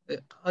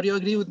 Are you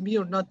agree with me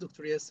or not,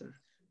 Dr. Yasser?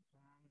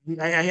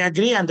 I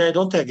agree and I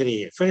don't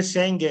agree. First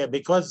thing,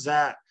 because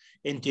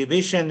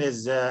intubation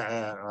is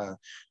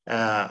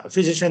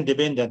physician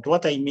dependent.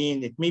 What I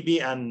mean, it may be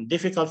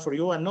difficult for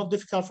you and not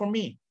difficult for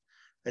me.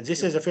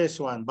 This is the first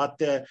one. But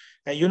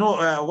you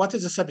know, what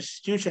is the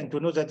substitution to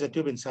know that the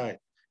tube inside?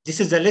 This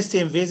is the least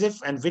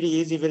invasive and very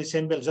easy, very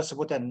simple, just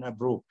put a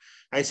probe.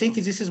 I think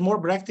this is more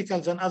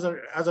practical than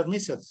other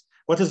methods.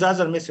 What is the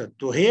other method?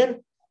 To hear,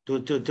 to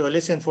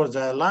listen for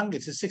the lung,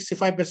 it's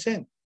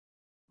 65%.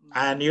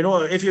 And you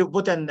know, if you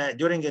put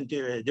during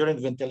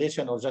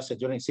ventilation or just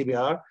during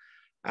CPR,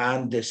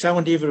 and the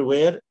sound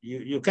everywhere,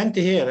 you can't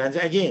hear. And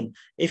again,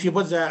 if you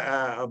put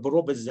the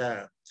probe is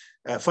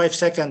 5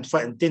 seconds,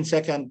 10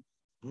 seconds,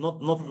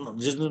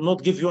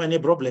 not give you any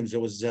problems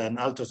with an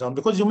ultrasound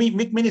because you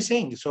make many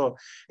things. So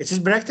it is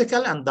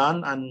practical and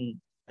done, and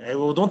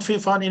we don't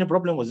find any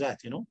problem with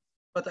that, you know.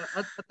 But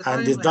at the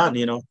and it's done,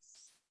 you know.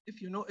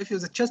 If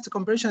the chest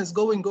compression is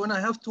going on, I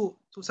have to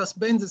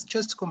suspend this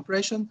chest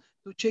compression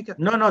to check it.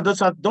 No,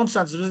 don't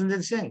suspend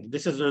anything.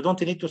 This is you don't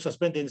need to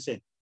suspend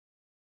anything.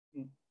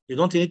 You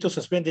don't need to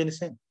suspend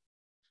anything.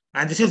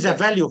 And this is the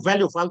value of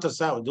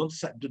ultrasound. Don't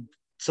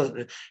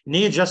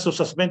need just to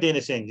suspend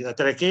anything. The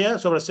trachea,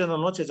 suprasternal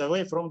notch is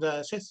away from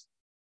the chest.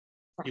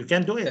 You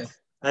can do it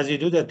as you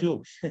do the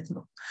tube.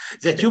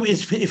 The tube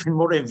is even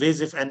more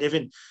invasive and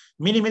even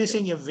many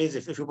things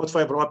invasive. If you put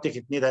fiber optic,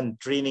 it needs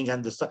training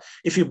and the stuff.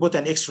 If you put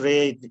an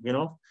X-ray, you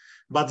know.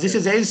 But this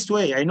is the easiest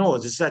way. I know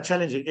this is a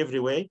challenge in every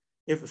way,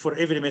 for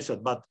every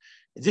method. But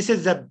this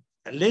is the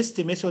least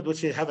method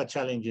which you have a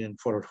challenge in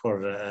for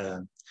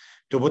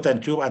to put a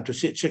tube and to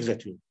check the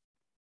tube.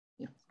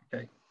 Yeah.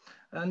 Okay.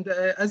 And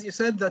as you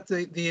said that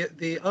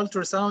the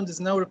ultrasound is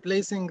now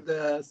replacing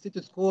the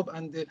stethoscope,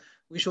 and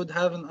we should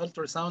have an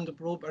ultrasound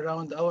probe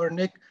around our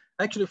neck.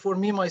 Actually, for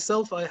me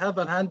myself, I have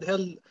a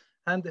handheld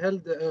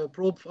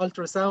probe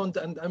ultrasound,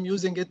 and I'm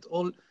using it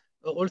all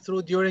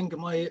through during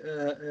my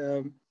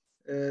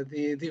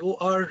the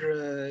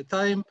OR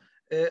time.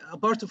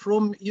 Apart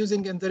from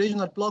using in the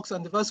regional blocks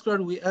and the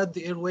vascular, we add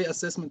the airway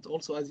assessment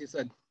also, as you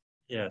said.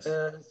 Yes.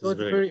 So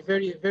it's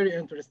very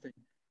interesting.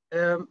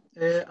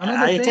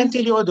 I can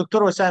tell you, Dr.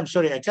 Wissam,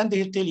 sorry, I can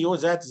tell you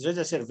that there's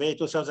a survey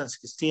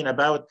 2016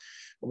 about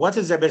what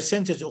is the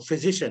percentage of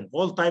physician,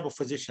 all type of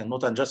physician,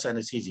 not just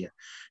anesthesia,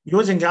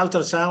 using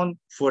ultrasound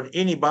for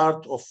any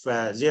part of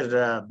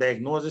their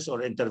diagnosis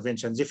or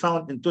intervention. They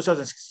found in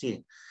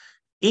 2016,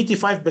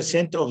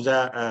 85% of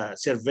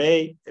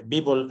the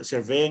people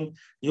surveying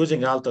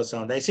using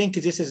ultrasound. I think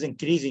this is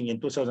increasing in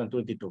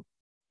 2022.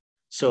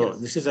 So yes,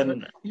 this is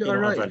an you are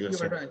right. You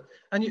are right.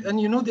 And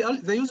you know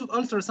the use of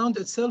ultrasound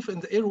itself in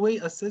the airway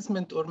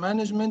assessment or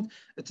management,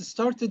 it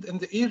started in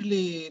the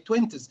early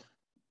 20s,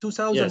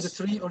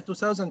 2003 or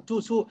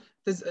 2002. So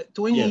it is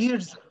 20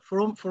 years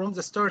from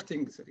the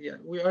starting. Yeah,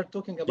 we are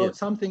talking about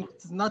something.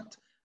 It's not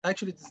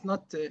actually it's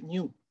not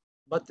new,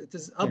 but it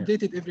is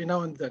updated every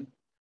now and then.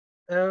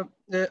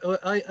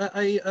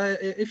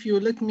 If you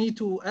let me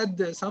to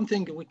add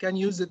something, we can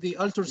use the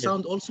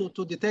ultrasound also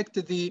to detect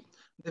the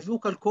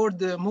vocal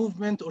cord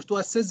movement or to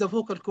assess the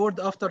vocal cord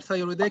after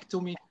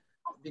thyroidectomy,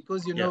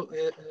 because you know,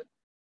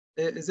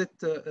 is it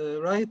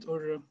right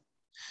or?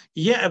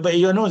 Yeah, but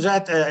you know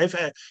that if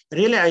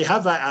really I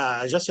have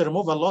just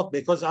remove a lot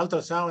because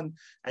ultrasound.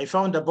 I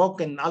found a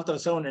book in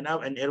ultrasound and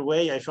in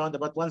airway. I found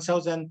about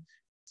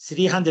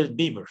 1,300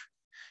 people.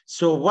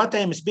 So what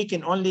I'm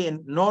speaking only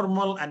in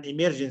normal and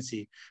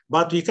emergency,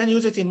 but you can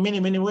use it in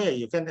many ways.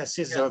 You can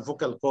assess the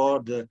vocal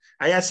cord.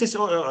 I assess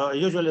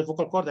usually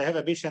vocal cord. I have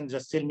a patient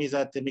just tell me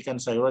that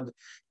mechanothyroid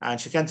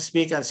and she can't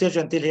speak, and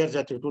surgeon tell her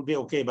that it will be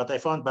okay, but I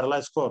found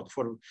paralyzed cord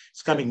for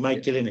coming my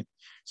clinic.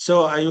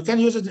 So you can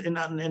use it in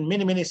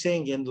many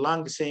things, in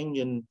lung thing,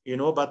 in, you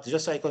know, but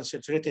just I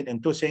concentrated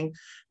in two things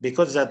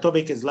because the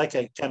topic is like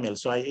a camel.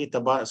 So I eat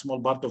a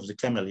small part of the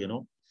camel, you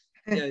know.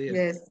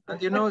 Yes. And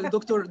you know,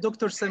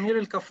 Dr. Samir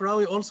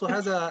Al-Kafrawi also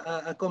has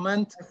a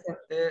comment.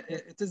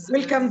 It is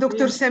welcome,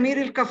 Dr. Samir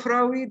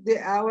Al-Kafrawi.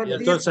 Our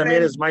Dr.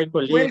 Samir is my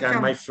colleague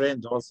and my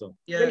friend also.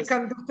 Yes.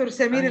 Welcome, Dr.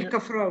 Samir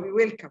Al-Kafrawi.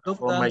 Welcome.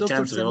 From my Dr.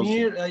 country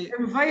Samir,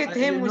 also. Invite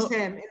him,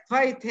 Wissam.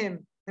 Invite him.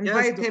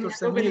 Invite him. Dr.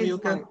 Samir, you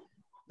can.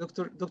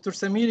 Dr.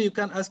 Samir, you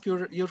can ask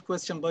your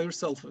question by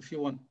yourself if you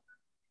want.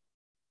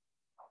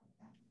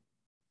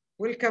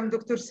 Welcome,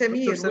 Dr.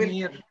 Samir. Dr.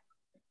 Samir.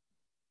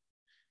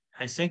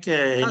 I think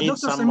he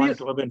needs someone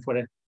to open for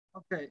it.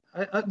 Okay.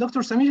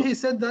 Dr. Samir, he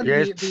said that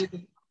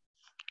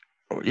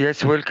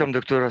Yes, welcome,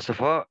 Dr.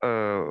 Asafa.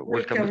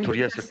 Welcome, Dr.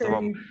 Yasser.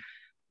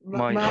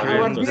 My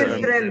friend. Our dear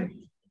friend.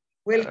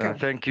 Welcome.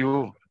 Thank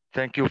you.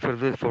 Thank you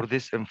for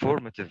this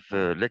informative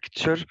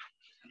lecture.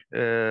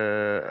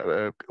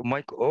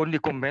 My only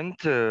comment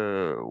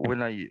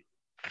when I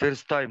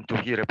first time to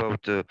hear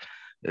about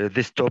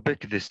this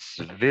topic, this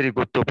very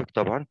good topic,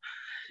 طبعا.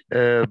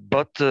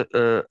 But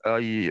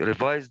I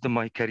revised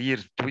my career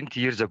 20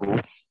 years ago.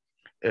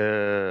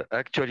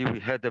 Actually, we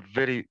had a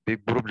very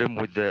big problem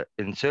with the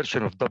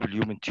insertion of double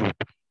lumen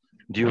tube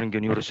during a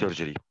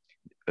neurosurgery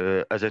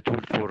as a tool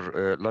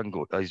for lung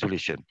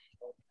isolation.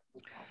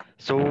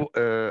 So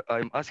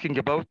I'm asking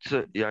about,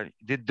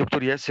 did Dr.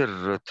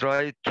 Yasser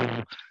try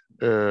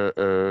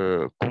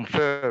to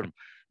confirm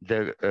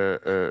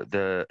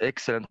the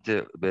excellent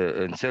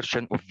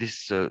insertion of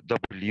this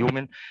double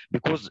lumen?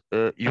 Because,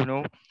 you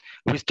know,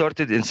 we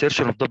started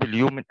insertion of double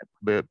lumen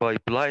by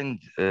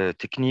blind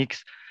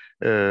techniques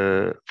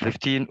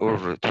 15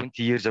 or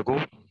 20 years ago.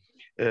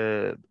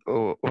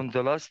 On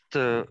the last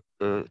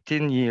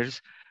 10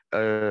 years,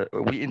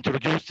 we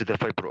introduced the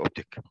fiber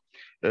optic.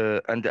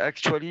 And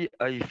actually,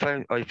 I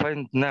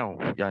find now,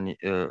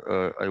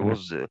 I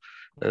was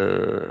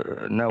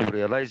now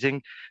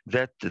realizing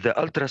that the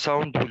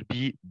ultrasound will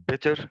be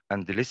better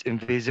and less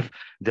invasive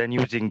than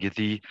using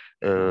the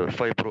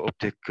fiber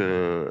optic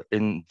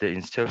in the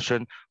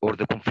insertion or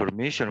the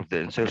confirmation of the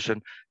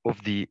insertion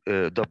of the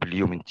double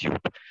lumen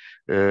tube.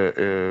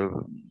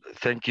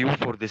 Thank you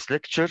for this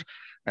lecture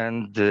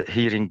and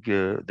hearing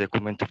the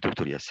comment of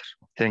Dr. Yasser.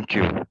 Thank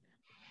you.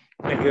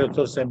 Thank you,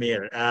 Dr.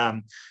 Samir.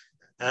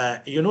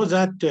 You know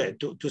that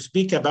to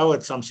speak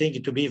about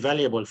something to be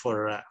valuable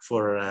for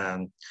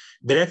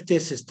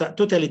practice is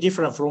totally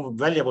different from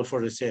valuable for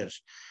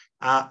research.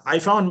 I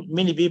found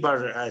many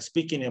people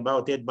speaking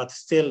about it, but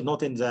still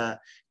not in the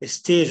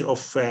stage of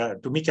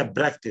to make a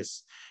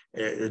practice.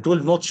 It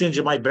will not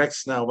change my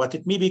practice now, but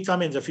it may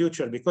become in the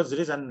future because there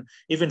is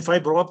even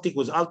fiber optic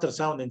with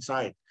ultrasound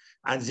inside.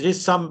 And there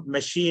is some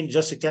machine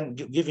just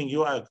giving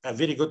you a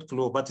very good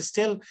clue, but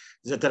still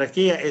the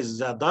trachea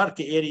is a dark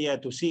area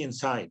to see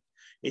inside.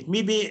 It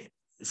may be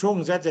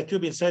showing that the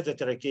tube inside the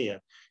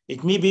trachea.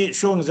 It may be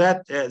showing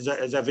that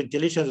the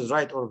ventilation is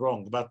right or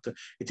wrong, but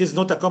it is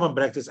not a common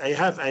practice. I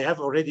have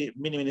already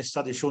many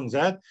studies showing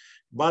that,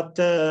 but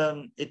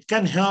it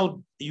can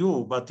help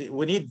you, but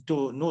we need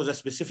to know the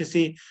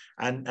specificity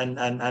and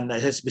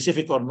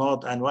specific or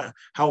not, and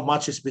how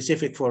much is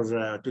specific for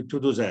to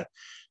do that.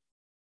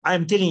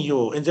 I'm telling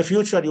you, in the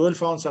future, you will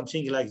find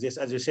something like this,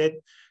 as you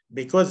said,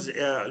 because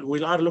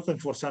we are looking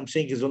for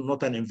something is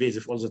not an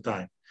invasive all the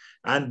time.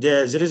 And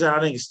there is a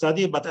running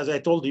study, but as I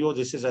told you,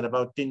 this is in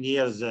about 10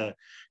 years.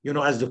 You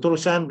know, as Dr.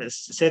 Sam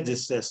said,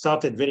 this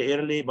started very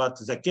early, but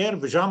the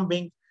curve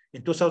jumping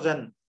in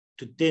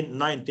 2010,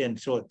 9, 10.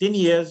 So 10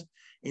 years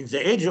in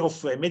the age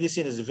of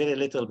medicine is very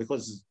little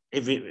because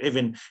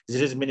even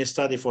there is many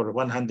study for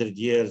 100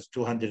 years,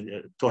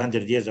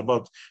 200 years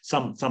about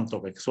some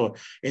topic. So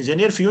in the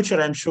near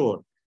future, I'm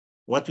sure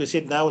what we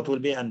said now, it will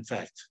be in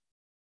fact.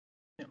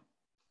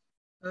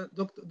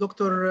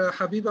 Dr.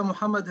 Habiba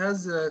Muhammad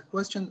has a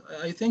question.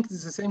 I think this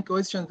is the same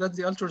question that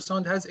the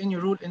ultrasound has any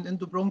role in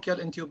endobronchial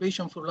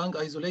intubation for lung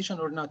isolation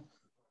or not.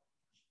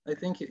 I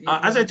think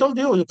as I told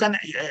you, you can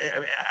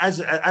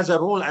as a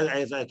rule,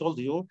 as I told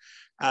you,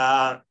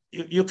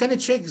 you can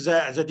check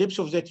the depth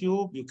of the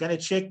tube. You can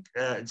check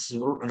it's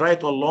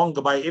right or long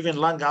by even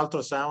lung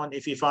ultrasound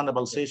if you found a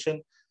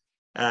pulsation.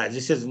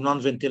 This is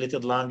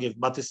non-ventilated lung,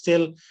 but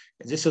still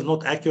this is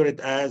not accurate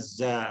as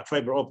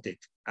fiber optic,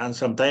 and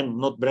sometimes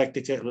not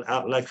practical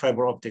like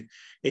fiber optic.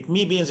 It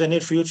may be in the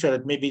near future,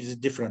 it may be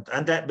different.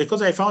 And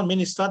because I found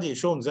many studies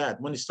showing that,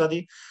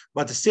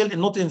 but still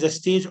not in the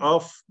stage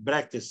of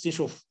practice, stage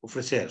of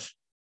research.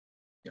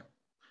 Yeah.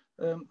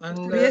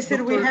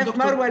 Yasser, we have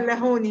Marwa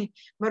Lahoni.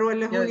 Marwa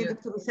Lahoni, yeah.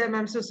 Dr. Osama,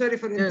 I'm so sorry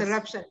for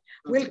interruption.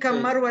 Welcome,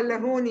 okay. Marwa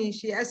Lahoni.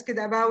 She asked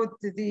about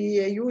the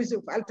use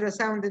of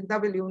ultrasound in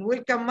W.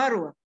 Welcome,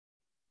 Marwa.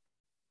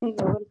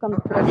 Welcome.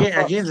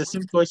 Again, the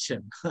same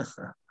question.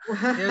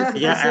 Yes, it's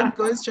the same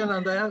question,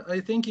 and I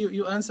think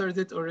you answered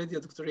it already,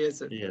 Dr.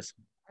 Yasser. Yes.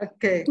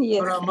 Okay.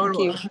 Yes, thank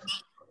you.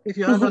 If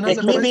you have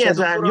another It may be question, as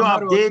a Dr. new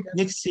Marwa, update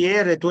next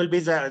year. It will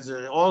be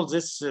all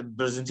this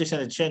presentation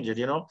is changed.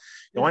 You know,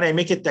 when I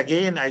make it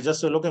again, I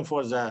just looking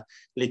for the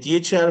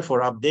literature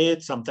for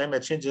update. Sometimes I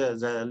change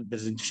the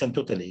presentation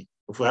totally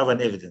if we have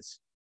an evidence.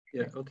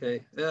 Yeah.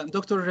 Okay.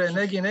 Dr.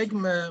 Nagy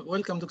Negm,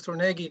 welcome, Dr.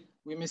 Nagy.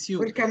 We miss you.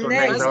 Welcome,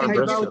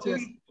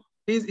 Nagy.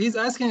 He's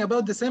asking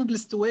about the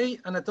simplest way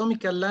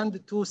anatomical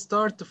land to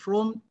start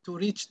from to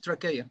reach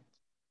trachea.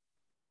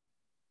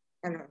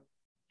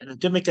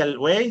 Anatomical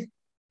way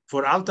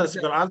for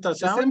ultrasound?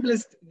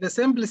 The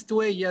simplest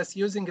way, yes,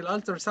 using the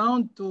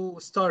ultrasound to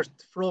start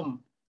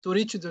from to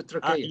reach the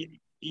trachea.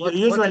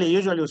 Usually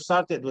we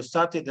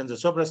started in the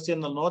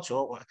suprasternal notch.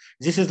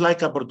 This is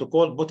like a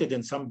protocol put it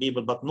in some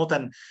people, but not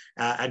an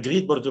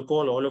agreed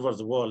protocol all over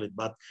the world.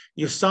 But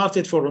you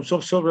started from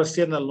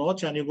suprasternal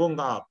notch and you're going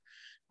up.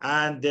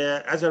 And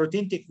as a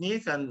routine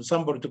technique and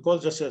some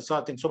protocols, just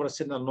starting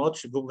suprasternal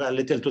notch, go a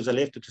little to the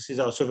left to see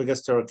the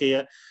esophagus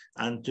trachea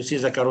and to see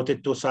the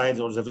carotid two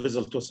sides or the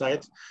vessel two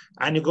sides.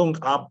 And you're going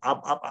up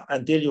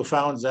until you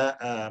found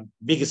the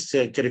biggest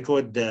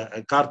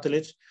cricoid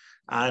cartilage.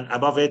 And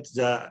above it,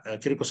 the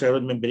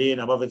cricothyroid membrane,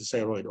 above it, the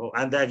thyroid.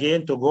 And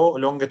again, to go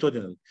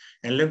longitudinal.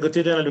 And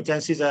longitudinal, you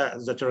can see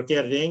the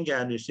tracheal ring,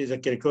 and you see the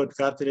cricoid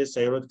cartilage,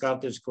 thyroid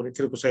cartilage,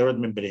 cricothyroid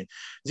membrane.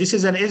 This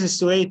is an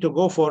easiest way to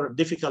go for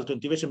difficult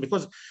intubation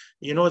because,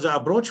 you know, the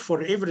approach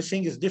for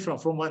everything is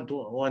different from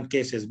one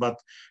cases,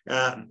 but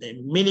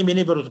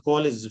many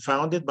protocol is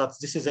founded, but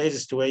this is the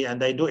easiest way,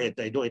 and I do it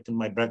in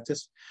my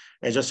practice.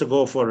 I just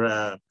go for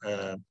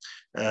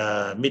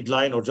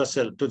midline or just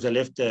to the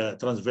left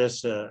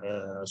transverse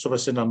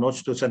suprasternal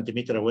notch 2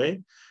 centimeters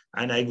away,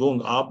 and I go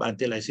up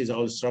until I see the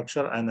whole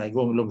structure, and I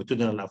go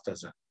longitudinal after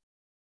that.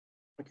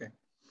 Okay.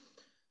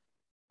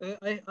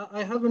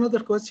 I have another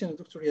question,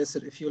 Dr.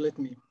 Yasser, if you let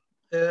me.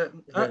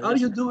 Are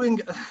you doing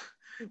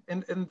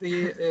in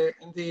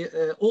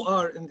the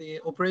OR, in the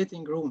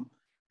operating room,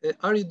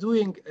 are you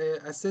doing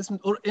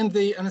assessment, or in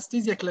the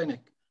anesthesia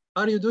clinic?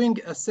 Are you doing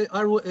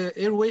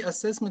airway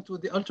assessment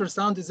with the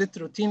ultrasound? Is it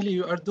routinely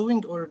you are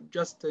doing, or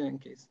just in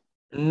case?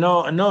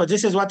 No.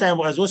 This is what I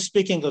was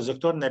speaking of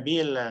Dr.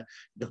 Nabil.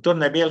 Dr.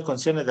 Nabil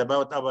concerned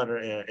about our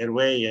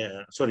airway,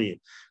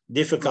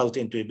 difficult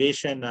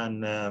intubation,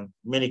 and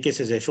many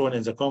cases I shown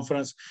in the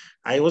conference.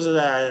 I was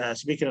a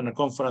speaker in a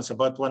conference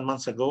about 1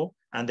 month ago,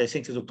 and I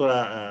think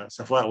Dr.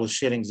 Safwa was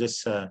sharing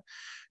this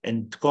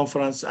in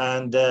conference.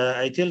 And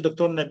I tell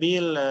Dr.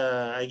 Nabil,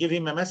 I give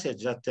him a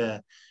message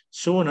that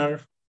sooner,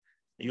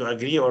 you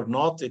agree or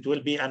not, it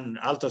will be an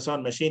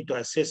ultrasound machine to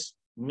assess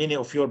many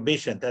of your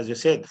patients, as you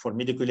said, for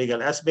medical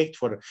legal aspect,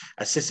 for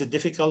assisted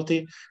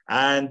difficulty.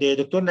 And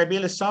Dr.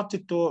 Nabil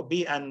started to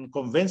be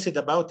unconvinced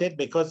about it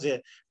because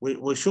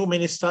we show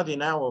many study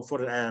now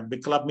for a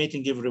big club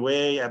meeting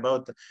everywhere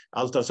about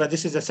ultrasound.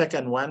 This is the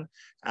second one.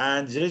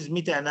 And there is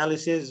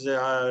meta-analysis,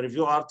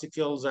 review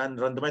articles, and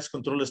randomized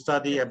control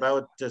study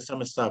about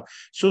some stuff.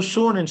 So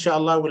soon,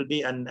 inshallah, will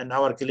be in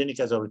our clinic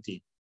as a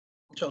routine.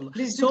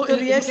 Please, so Dr.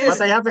 Yasser,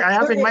 but I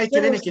have in my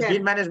clinic in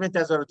pain management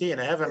as a routine.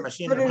 I have a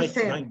machine in my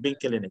pain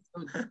clinic.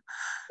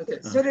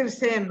 Sorry,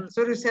 Sam.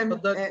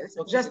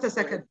 Just a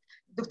second.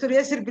 دكتور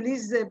ياسر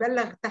بليز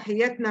بلغ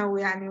تحياتنا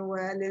ويعني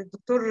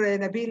وللدكتور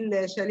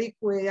نبيل شريك،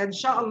 وان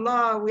شاء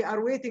الله we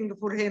are waiting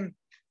for him.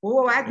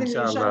 وهو وعدني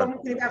ان شاء الله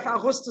ممكن يبقى في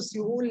اغسطس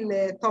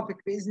يقول توبيك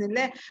باذن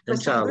الله،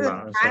 بس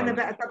حضرتك معانا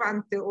بقى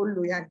طبعا تقول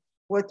له يعني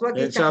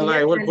وتوجه ان شاء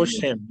الله. I will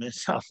push him ان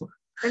شاء الله.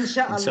 ان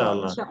شاء الله ان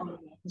شاء الله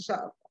ان شاء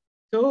الله.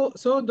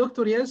 So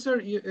Dr. Yasser,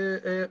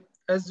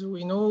 as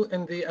we know,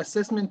 in the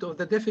assessment of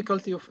the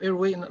difficulty of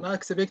airway and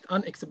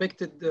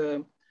unexpected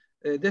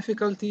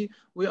difficulty,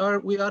 we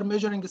are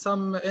measuring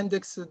some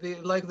index,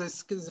 like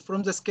this,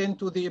 from the skin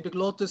to the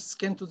epiglottis,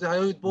 skin to the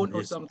hyoid bone,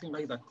 or something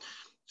like that.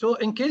 So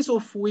in case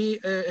of we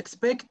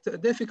expect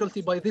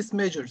difficulty by these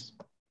measures,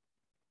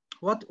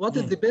 what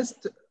is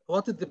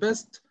the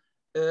best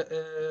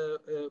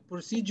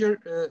procedure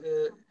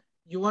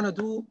you want to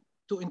do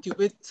to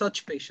intubate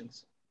such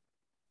patients?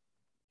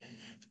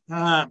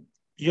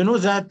 You know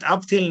that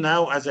up till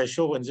now, as I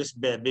show in this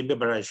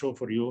paper I show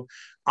for you,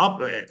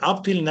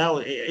 up till now,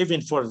 even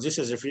for this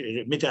is a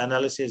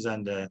meta-analysis,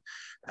 and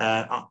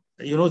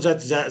you know that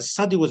the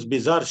study was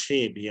bizarre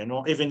shape. You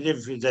know, even if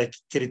the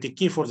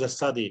critique for the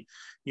study,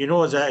 you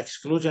know, the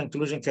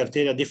inclusion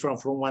criteria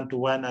different from 1 to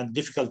 1, and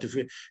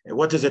difficulty.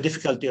 What is the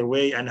difficulty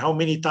airway, and how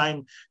many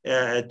time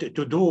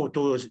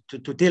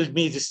to tell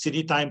me this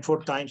 3 times,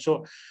 4 times.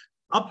 So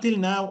up till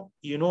now,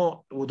 you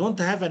know, we don't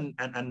have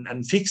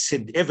an fixed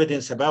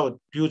evidence about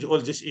all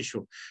this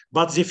issue.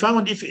 But they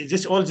found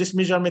if all this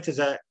measurement is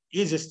the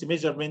easiest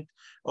measurement,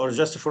 or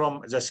just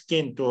from the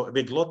skin to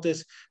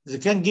epiglottis, they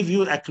can give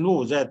you a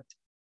clue that.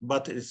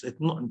 But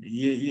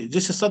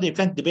this study, you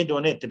can't depend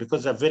on it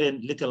because a very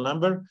little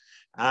number,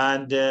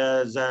 and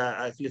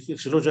the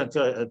exclusion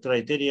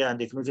criteria and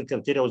the inclusion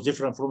criteria was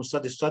different from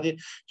study to study,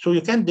 so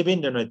you can't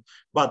depend on it.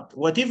 But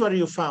whatever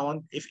you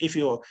found, if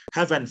you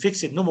have a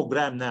fixed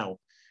nomogram now,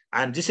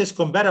 And this is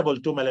comparable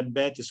to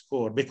Malambat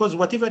score, because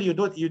whatever you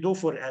do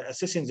for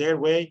assessing the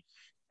airway,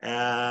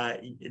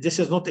 this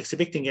is not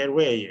expecting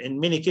airway. In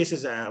many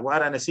cases,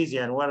 where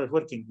anesthesia and where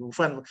working, we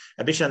find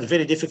a patient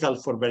very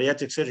difficult for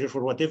bariatric surgery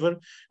for whatever.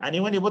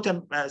 And when you put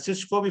a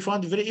stethoscope, you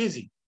found it very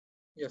easy.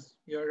 Yes,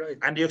 you're right.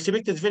 And you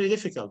expect it's very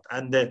difficult.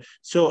 And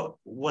so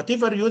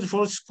whatever you use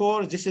for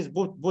score, this is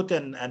put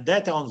in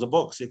data on the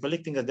box, you're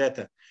collecting the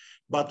data.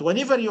 But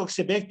whenever you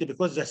expect,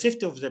 because the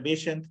safety of the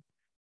patient,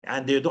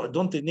 and you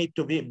don't need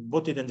to be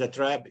put it in the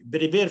trap,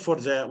 prepare for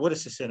the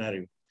worst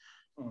scenario.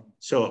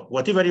 So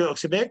whatever you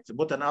expect,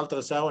 put an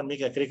ultrasound,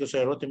 make a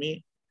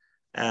cricothyrotomy,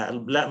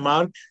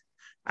 mark,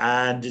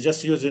 and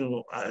just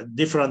using a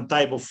different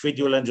type of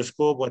video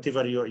laryngoscope,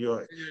 whatever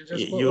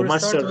you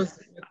master.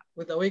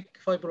 With awake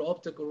fiber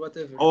optic or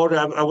whatever. Or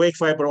awake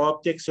fiber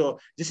optic. So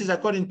this is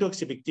according to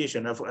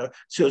expectation.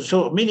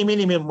 So many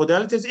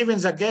modalities, even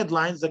the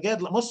guidelines,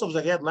 most of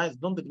the guidelines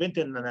don't depend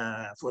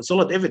on for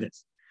solid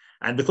evidence.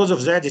 And because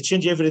of that, it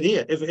changes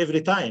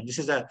every time. This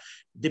is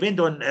depend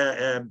on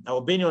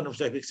opinion of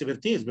the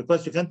expertise,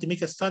 because you can't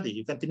make a study.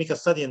 You can't make a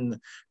study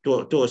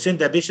to send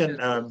a patient,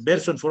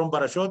 person from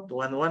parachute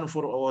and one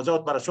for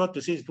without parachute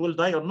to see if it will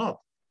die or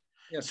not.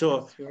 Yes,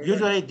 so yes,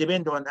 usually it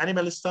depends on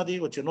animal study,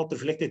 which is not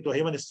reflected to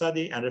human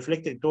study, and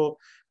reflected to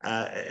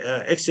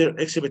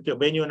expert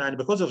opinion. And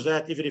because of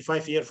that, every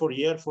 5 years, 4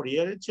 years,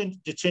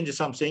 it changes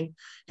something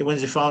when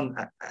they found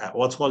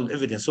what's called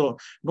evidence. So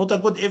not a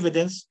good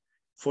evidence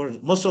for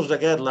most of the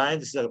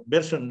guidelines, the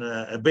person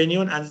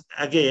opinion. And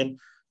again,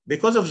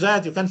 because of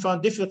that, you can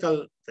find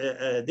different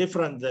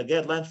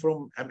guidelines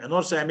from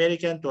North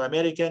American to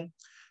American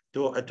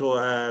to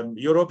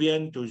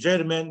European to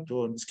German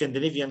to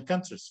Scandinavian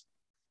countries.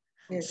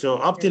 Yes. So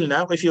up till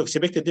now, if you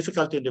expect a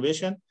difficult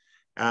intubation,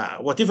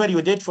 whatever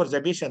you did for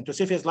the patient to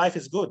save his life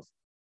is good.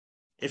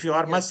 If you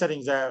are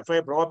mastering the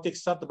fiber optic,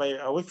 start by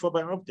a weak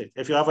fiber optic.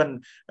 If you have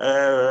an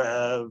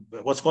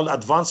what's called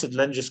advanced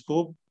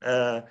laryngoscope,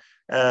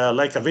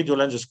 like a video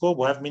laryngoscope,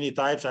 we have many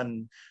types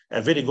and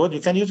very good,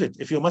 you can use it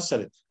if you master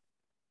it.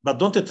 But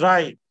don't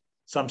try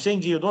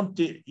something you don't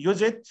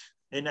use it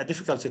in a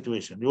difficult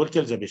situation. You will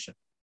kill the patient.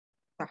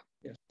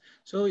 Yes.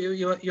 So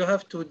you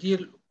have to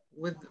deal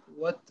with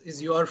what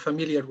you are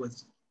familiar with.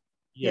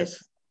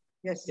 Yes.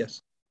 Yes.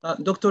 Yes.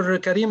 Dr.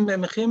 Karim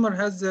Mekhimer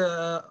has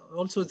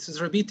also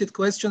this repeated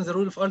question, the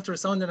role of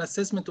ultrasound and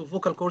assessment of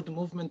vocal cord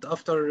movement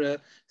after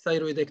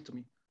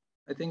thyroidectomy.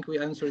 I think we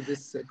answered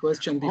this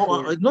question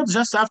before. Oh, not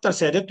just after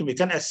thyroidectomy, we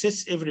can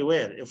assess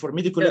everywhere for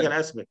medical legal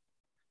aspect.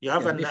 You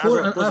have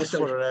another causes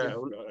for,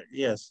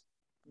 yes.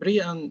 Pre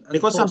and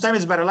because post. sometimes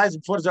it's paralyzed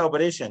before the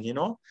operation, you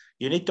know.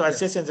 You need to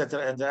assess and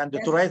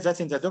to write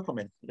that in the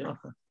document. You know?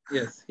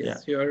 Yes,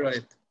 you are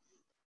right.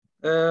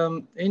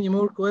 Any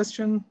more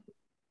question?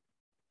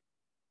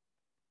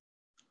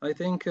 I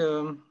think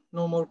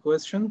no more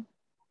question.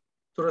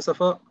 دكتورة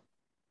صفاء.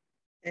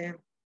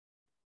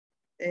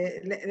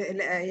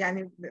 لا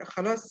يعني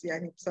خلاص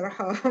يعني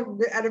بصراحة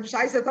أنا مش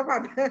عايزة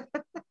طبعا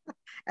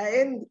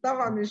أend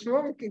طبعا مش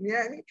ممكن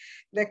يعني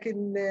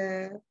لكن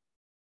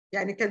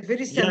يعني كان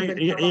very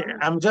simple.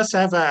 I'm just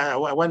have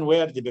one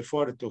word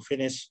before to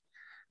finish.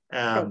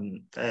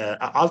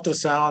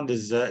 Ultrasound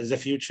is the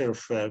future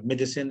of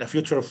medicine, a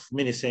future of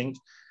many things.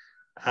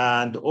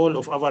 And all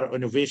of our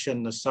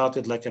innovation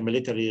started like a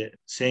military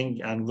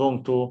thing and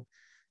going to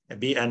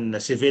be a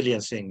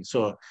civilian thing.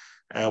 So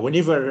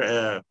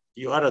whenever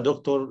you are a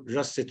doctor,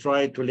 just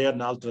try to learn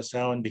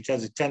ultrasound,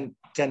 because it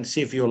can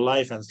save your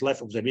life and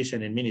life of the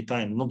patient in many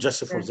times, not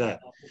just for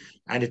that.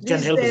 And it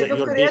can help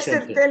your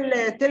patient. Dr.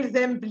 Yasser, tell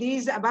them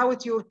please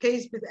about your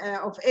case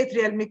of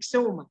atrial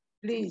myxoma,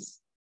 please.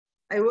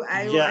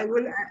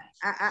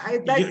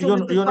 I'd like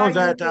to you know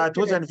that it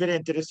was a very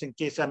interesting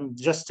case. I'm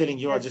just telling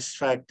you this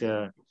fact.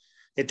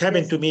 It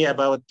happened to me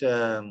about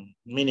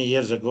many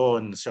years ago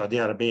in Saudi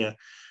Arabia.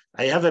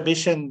 I have a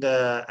patient,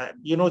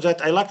 you know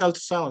that I like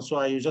ultrasound, so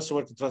I just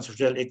work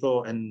transvaginal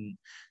echo and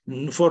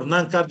for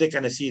non-cardiac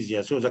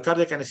anesthesia. So the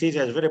cardiac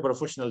anesthesia is very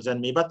professional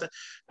than me, but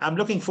I'm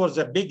looking for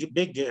the big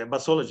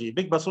pathology.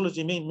 Big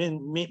pathology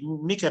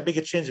make a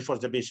big change for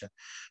the patient.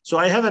 So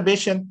I have a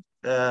patient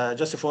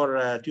just for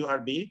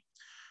 2RB,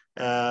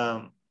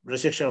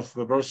 resection of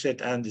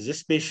prostate, and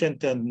this patient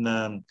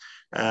telling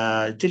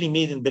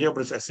me in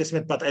perioperative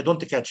assessment, but I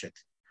don't catch it.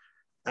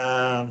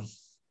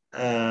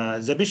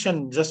 The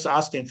patient just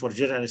asking for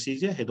general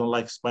anesthesia. He don't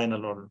like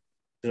spinal or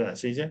general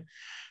anesthesia.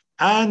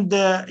 And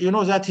you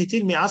know that he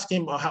tell me, ask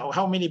him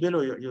how many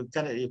below you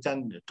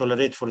can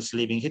tolerate for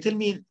sleeping. He tell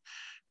me,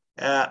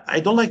 I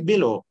don't like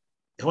below.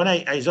 When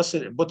I just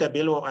put a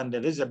pillow and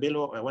there is a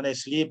pillow, when I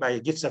sleep, I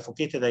get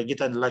suffocated. I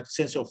get a like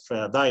sense of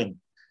dying.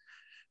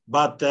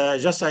 But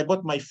just I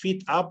put my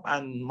feet up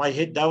and my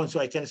head down so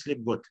I can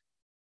sleep good.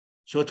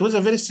 So it was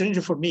a very strange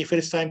for me,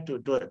 first time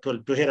to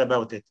hear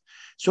about it.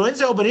 So in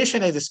the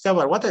operation, I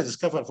discovered what I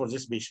discovered for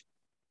this patient.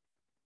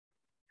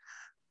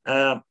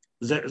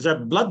 The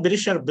blood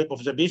pressure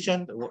of the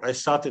patient, I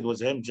started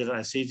with him, general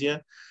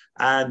anesthesia.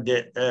 And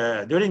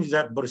during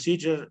that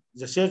procedure,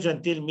 the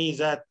surgeon told me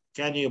that,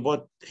 can you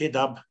put head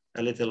up,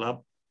 a little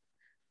up?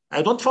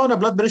 I don't found a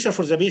blood pressure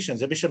for the patient.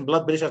 The patient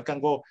blood pressure can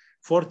go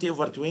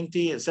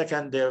 40/20.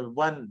 Second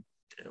one,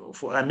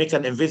 I make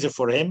an invasive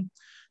for him,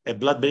 a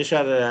blood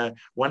pressure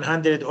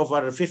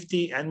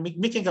 100/50, and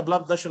making a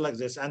blood pressure like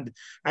this. And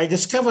I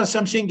discovered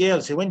something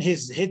else. When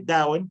his head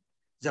down,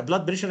 the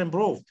blood pressure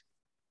improved.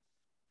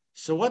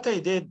 So what I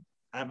did,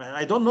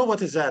 I don't know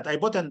what is that. I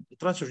bought a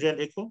transvaginal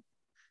echo,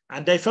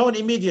 and I found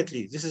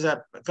immediately this is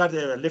a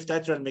left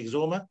atrial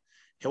myxoma.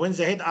 When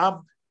the head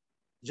up,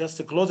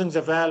 just closing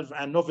the valve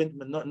and no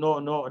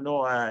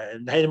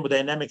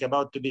hemodynamic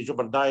about to be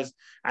jeopardized.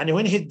 And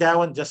when head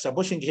down, just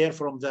pushing here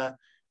from the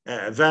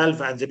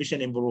valve, and the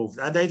patient improved.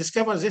 And I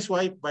discovered this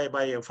way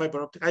by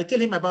fiber optic. I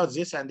tell him about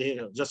this, and he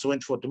just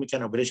went to make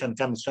an operation,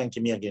 comes thank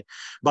me again.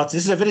 But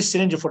this is a very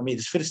strange for me.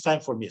 This first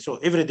time for me. So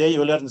every day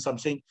you learn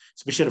something,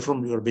 especially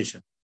from your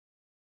patient.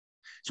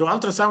 So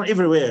ultrasound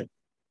everywhere,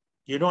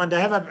 you know. And I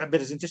have a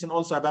presentation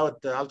also about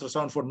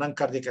ultrasound for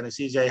non-cardiac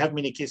anesthesia. I have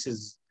many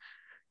cases.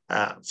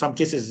 Some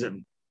cases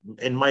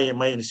in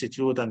my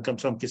institute, and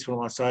some cases from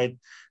outside,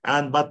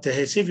 but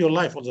he save your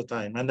life all the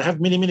time. And I have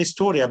many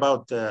story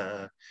about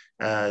the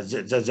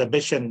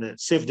patient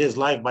saved his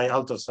life by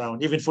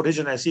ultrasound. Even for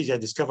regional anesthesia, I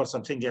discovered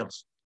something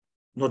else,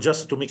 not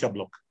just to make a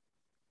block.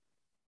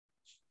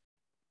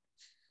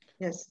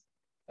 Yes.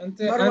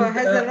 Marwa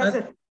has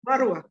another.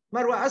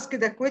 Marwa asked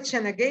a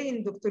question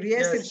again, Dr.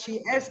 Yasser. Yes.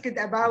 She asked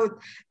about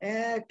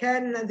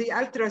can the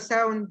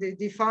ultrasound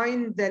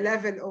define the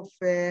level of,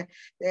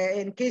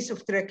 in case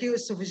of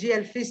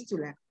tracheoesophageal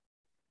fistula,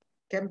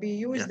 can be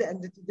used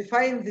and to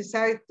define the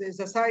site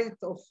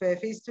of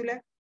fistula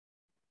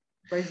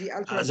by the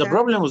ultrasound? The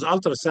problem with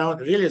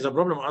ultrasound, really the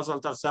problem with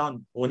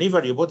ultrasound,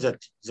 whenever you put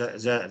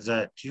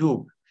the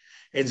tube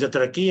in the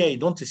trachea, you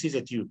don't see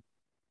the tube.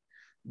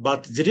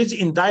 But there is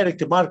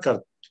indirect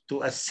marker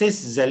to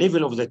assess the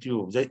level of the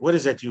tube. Where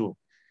is the tube?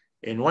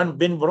 In one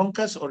bin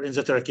bronchus or in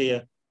the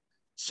trachea?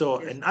 So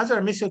in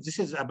other methods, this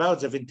is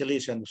about the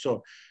ventilation.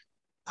 So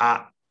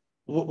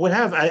we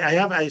have,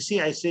 I see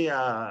a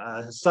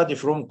study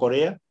from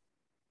Korea,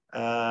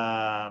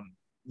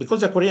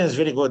 because the Korean is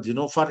very good, you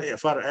know, Far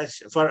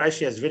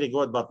Asia is very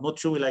good, but not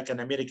truly like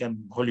an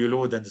American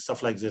Hollywood and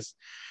stuff like this.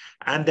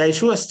 And I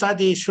show a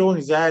study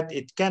showing that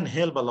it can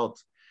help a lot.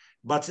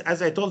 But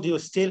as I told you,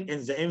 still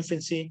in the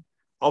infancy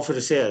of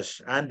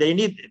research, and they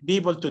need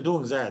people to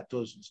do that,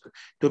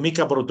 to make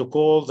a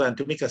protocols and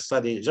to make a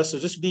study.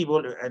 Just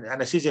people,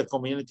 anesthesia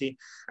community.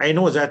 I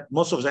know that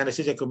most of the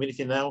anesthesia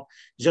community now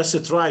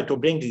just try to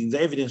bring the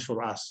evidence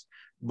for us.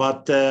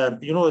 But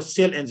you know,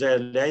 still in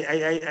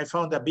the, I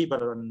found a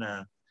paper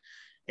on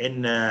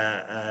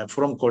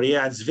from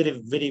Korea. It's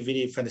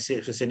very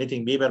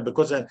fascinating paper,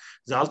 because the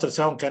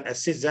ultrasound can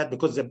assist that,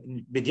 because the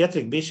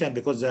pediatric patient,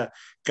 because the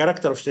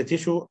character of the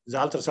tissue, the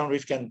ultrasound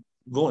wave can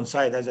go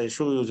inside, as I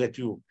show you the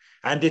tube,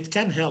 and it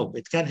can help.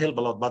 It can help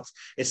a lot, but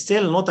it's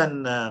still not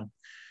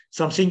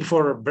something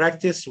for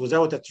practice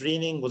without a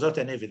training, without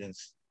an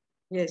evidence.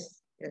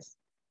 Yes.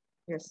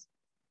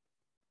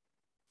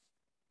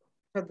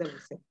 And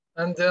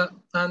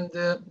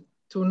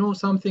to know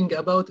something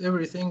about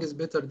everything is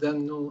better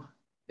than know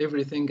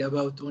everything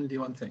about only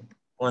one thing.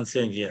 One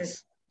thing,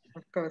 yes.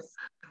 Of course.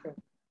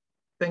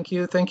 Thank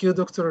you,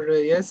 Dr.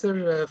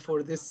 Yasser,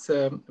 for this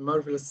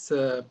marvelous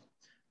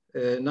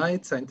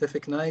night,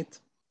 scientific night.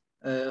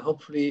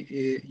 Hopefully,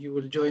 you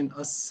will join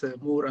us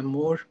more and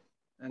more,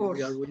 and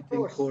we are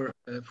waiting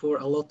for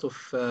a lot of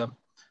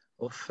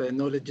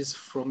knowledge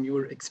from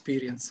your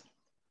experience.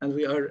 And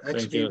we are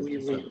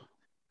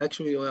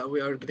actually we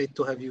are glad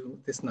to have you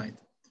this night.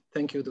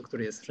 Thank you, Dr.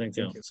 Yasser. Thank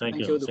you. Thank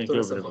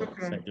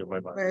you. Bye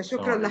bye.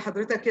 شكرا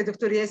لحضرتك يا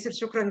دكتور ياسر،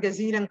 شكرا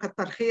جزيلا،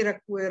 كتر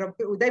خيرك،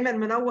 ودايما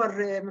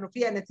منور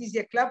منوفيه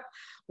انستيزيا كلاب.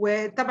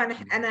 وطبعا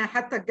انا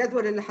حتى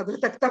الجدول اللي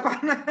حضرتك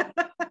طبعا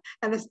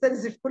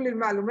هنستنزف كل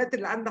المعلومات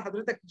اللي عند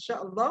حضرتك ان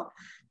شاء الله،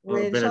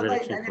 وان شاء الله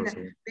يبقى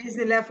لنا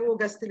باذن الله في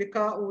اوجست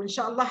لقاء، وان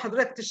شاء الله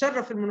حضرتك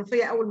تشرف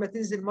المنوفيه اول ما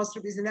تنزل مصر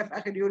باذن الله في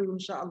اخر يوليو ان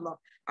شاء الله،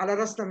 على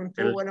راسنا من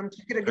فوق. وانا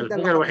متشكره جدا.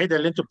 الحاجه الوحيده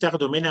اللي انتم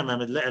بتاخدوا منها،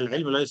 ما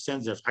العلم لا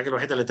يستنزف، الحاجه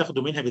الوحيده اللي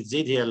تاخدوا منها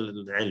بتزيد هي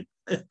العلم.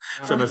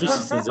 فما فيش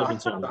استنزاف ان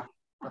شاء الله.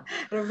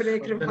 ربنا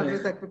يكرم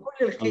حضرتك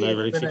بكل الخير. الله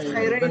يبارك فيك.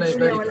 خيري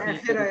الدنيا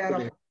والاخره يا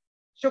رب.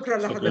 شكرا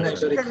لحضرتك،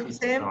 شكرا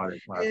وسام،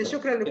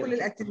 شكرا لكل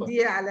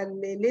الاتنديه على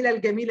الليله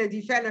الجميله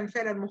دي.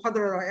 فعلا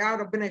محاضره رائعه.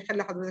 ربنا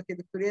يخلي حضرتك يا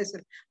دكتور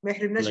ياسر، ما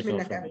يحرمناش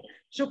منك ابدا.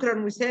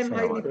 شكرا وسام،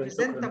 هايلي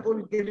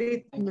بريزنتابل،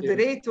 جريت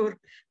مودريتور،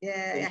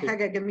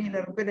 حاجه جميله.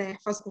 ربنا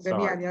يحفظكم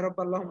جميعا يا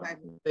رب، اللهم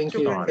امين.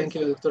 ثانك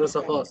يو دكتور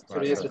صفاء،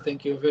 دكتور ياسر،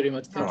 ثانك يو فيري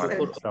ماتش. مع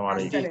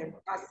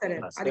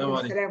السلامه. عليكم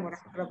السلام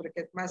ورحمه الله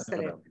وبركاته. مع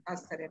السلامه.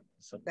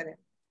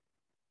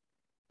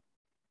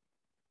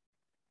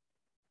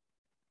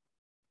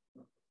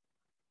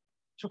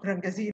 شكرا جزيلا.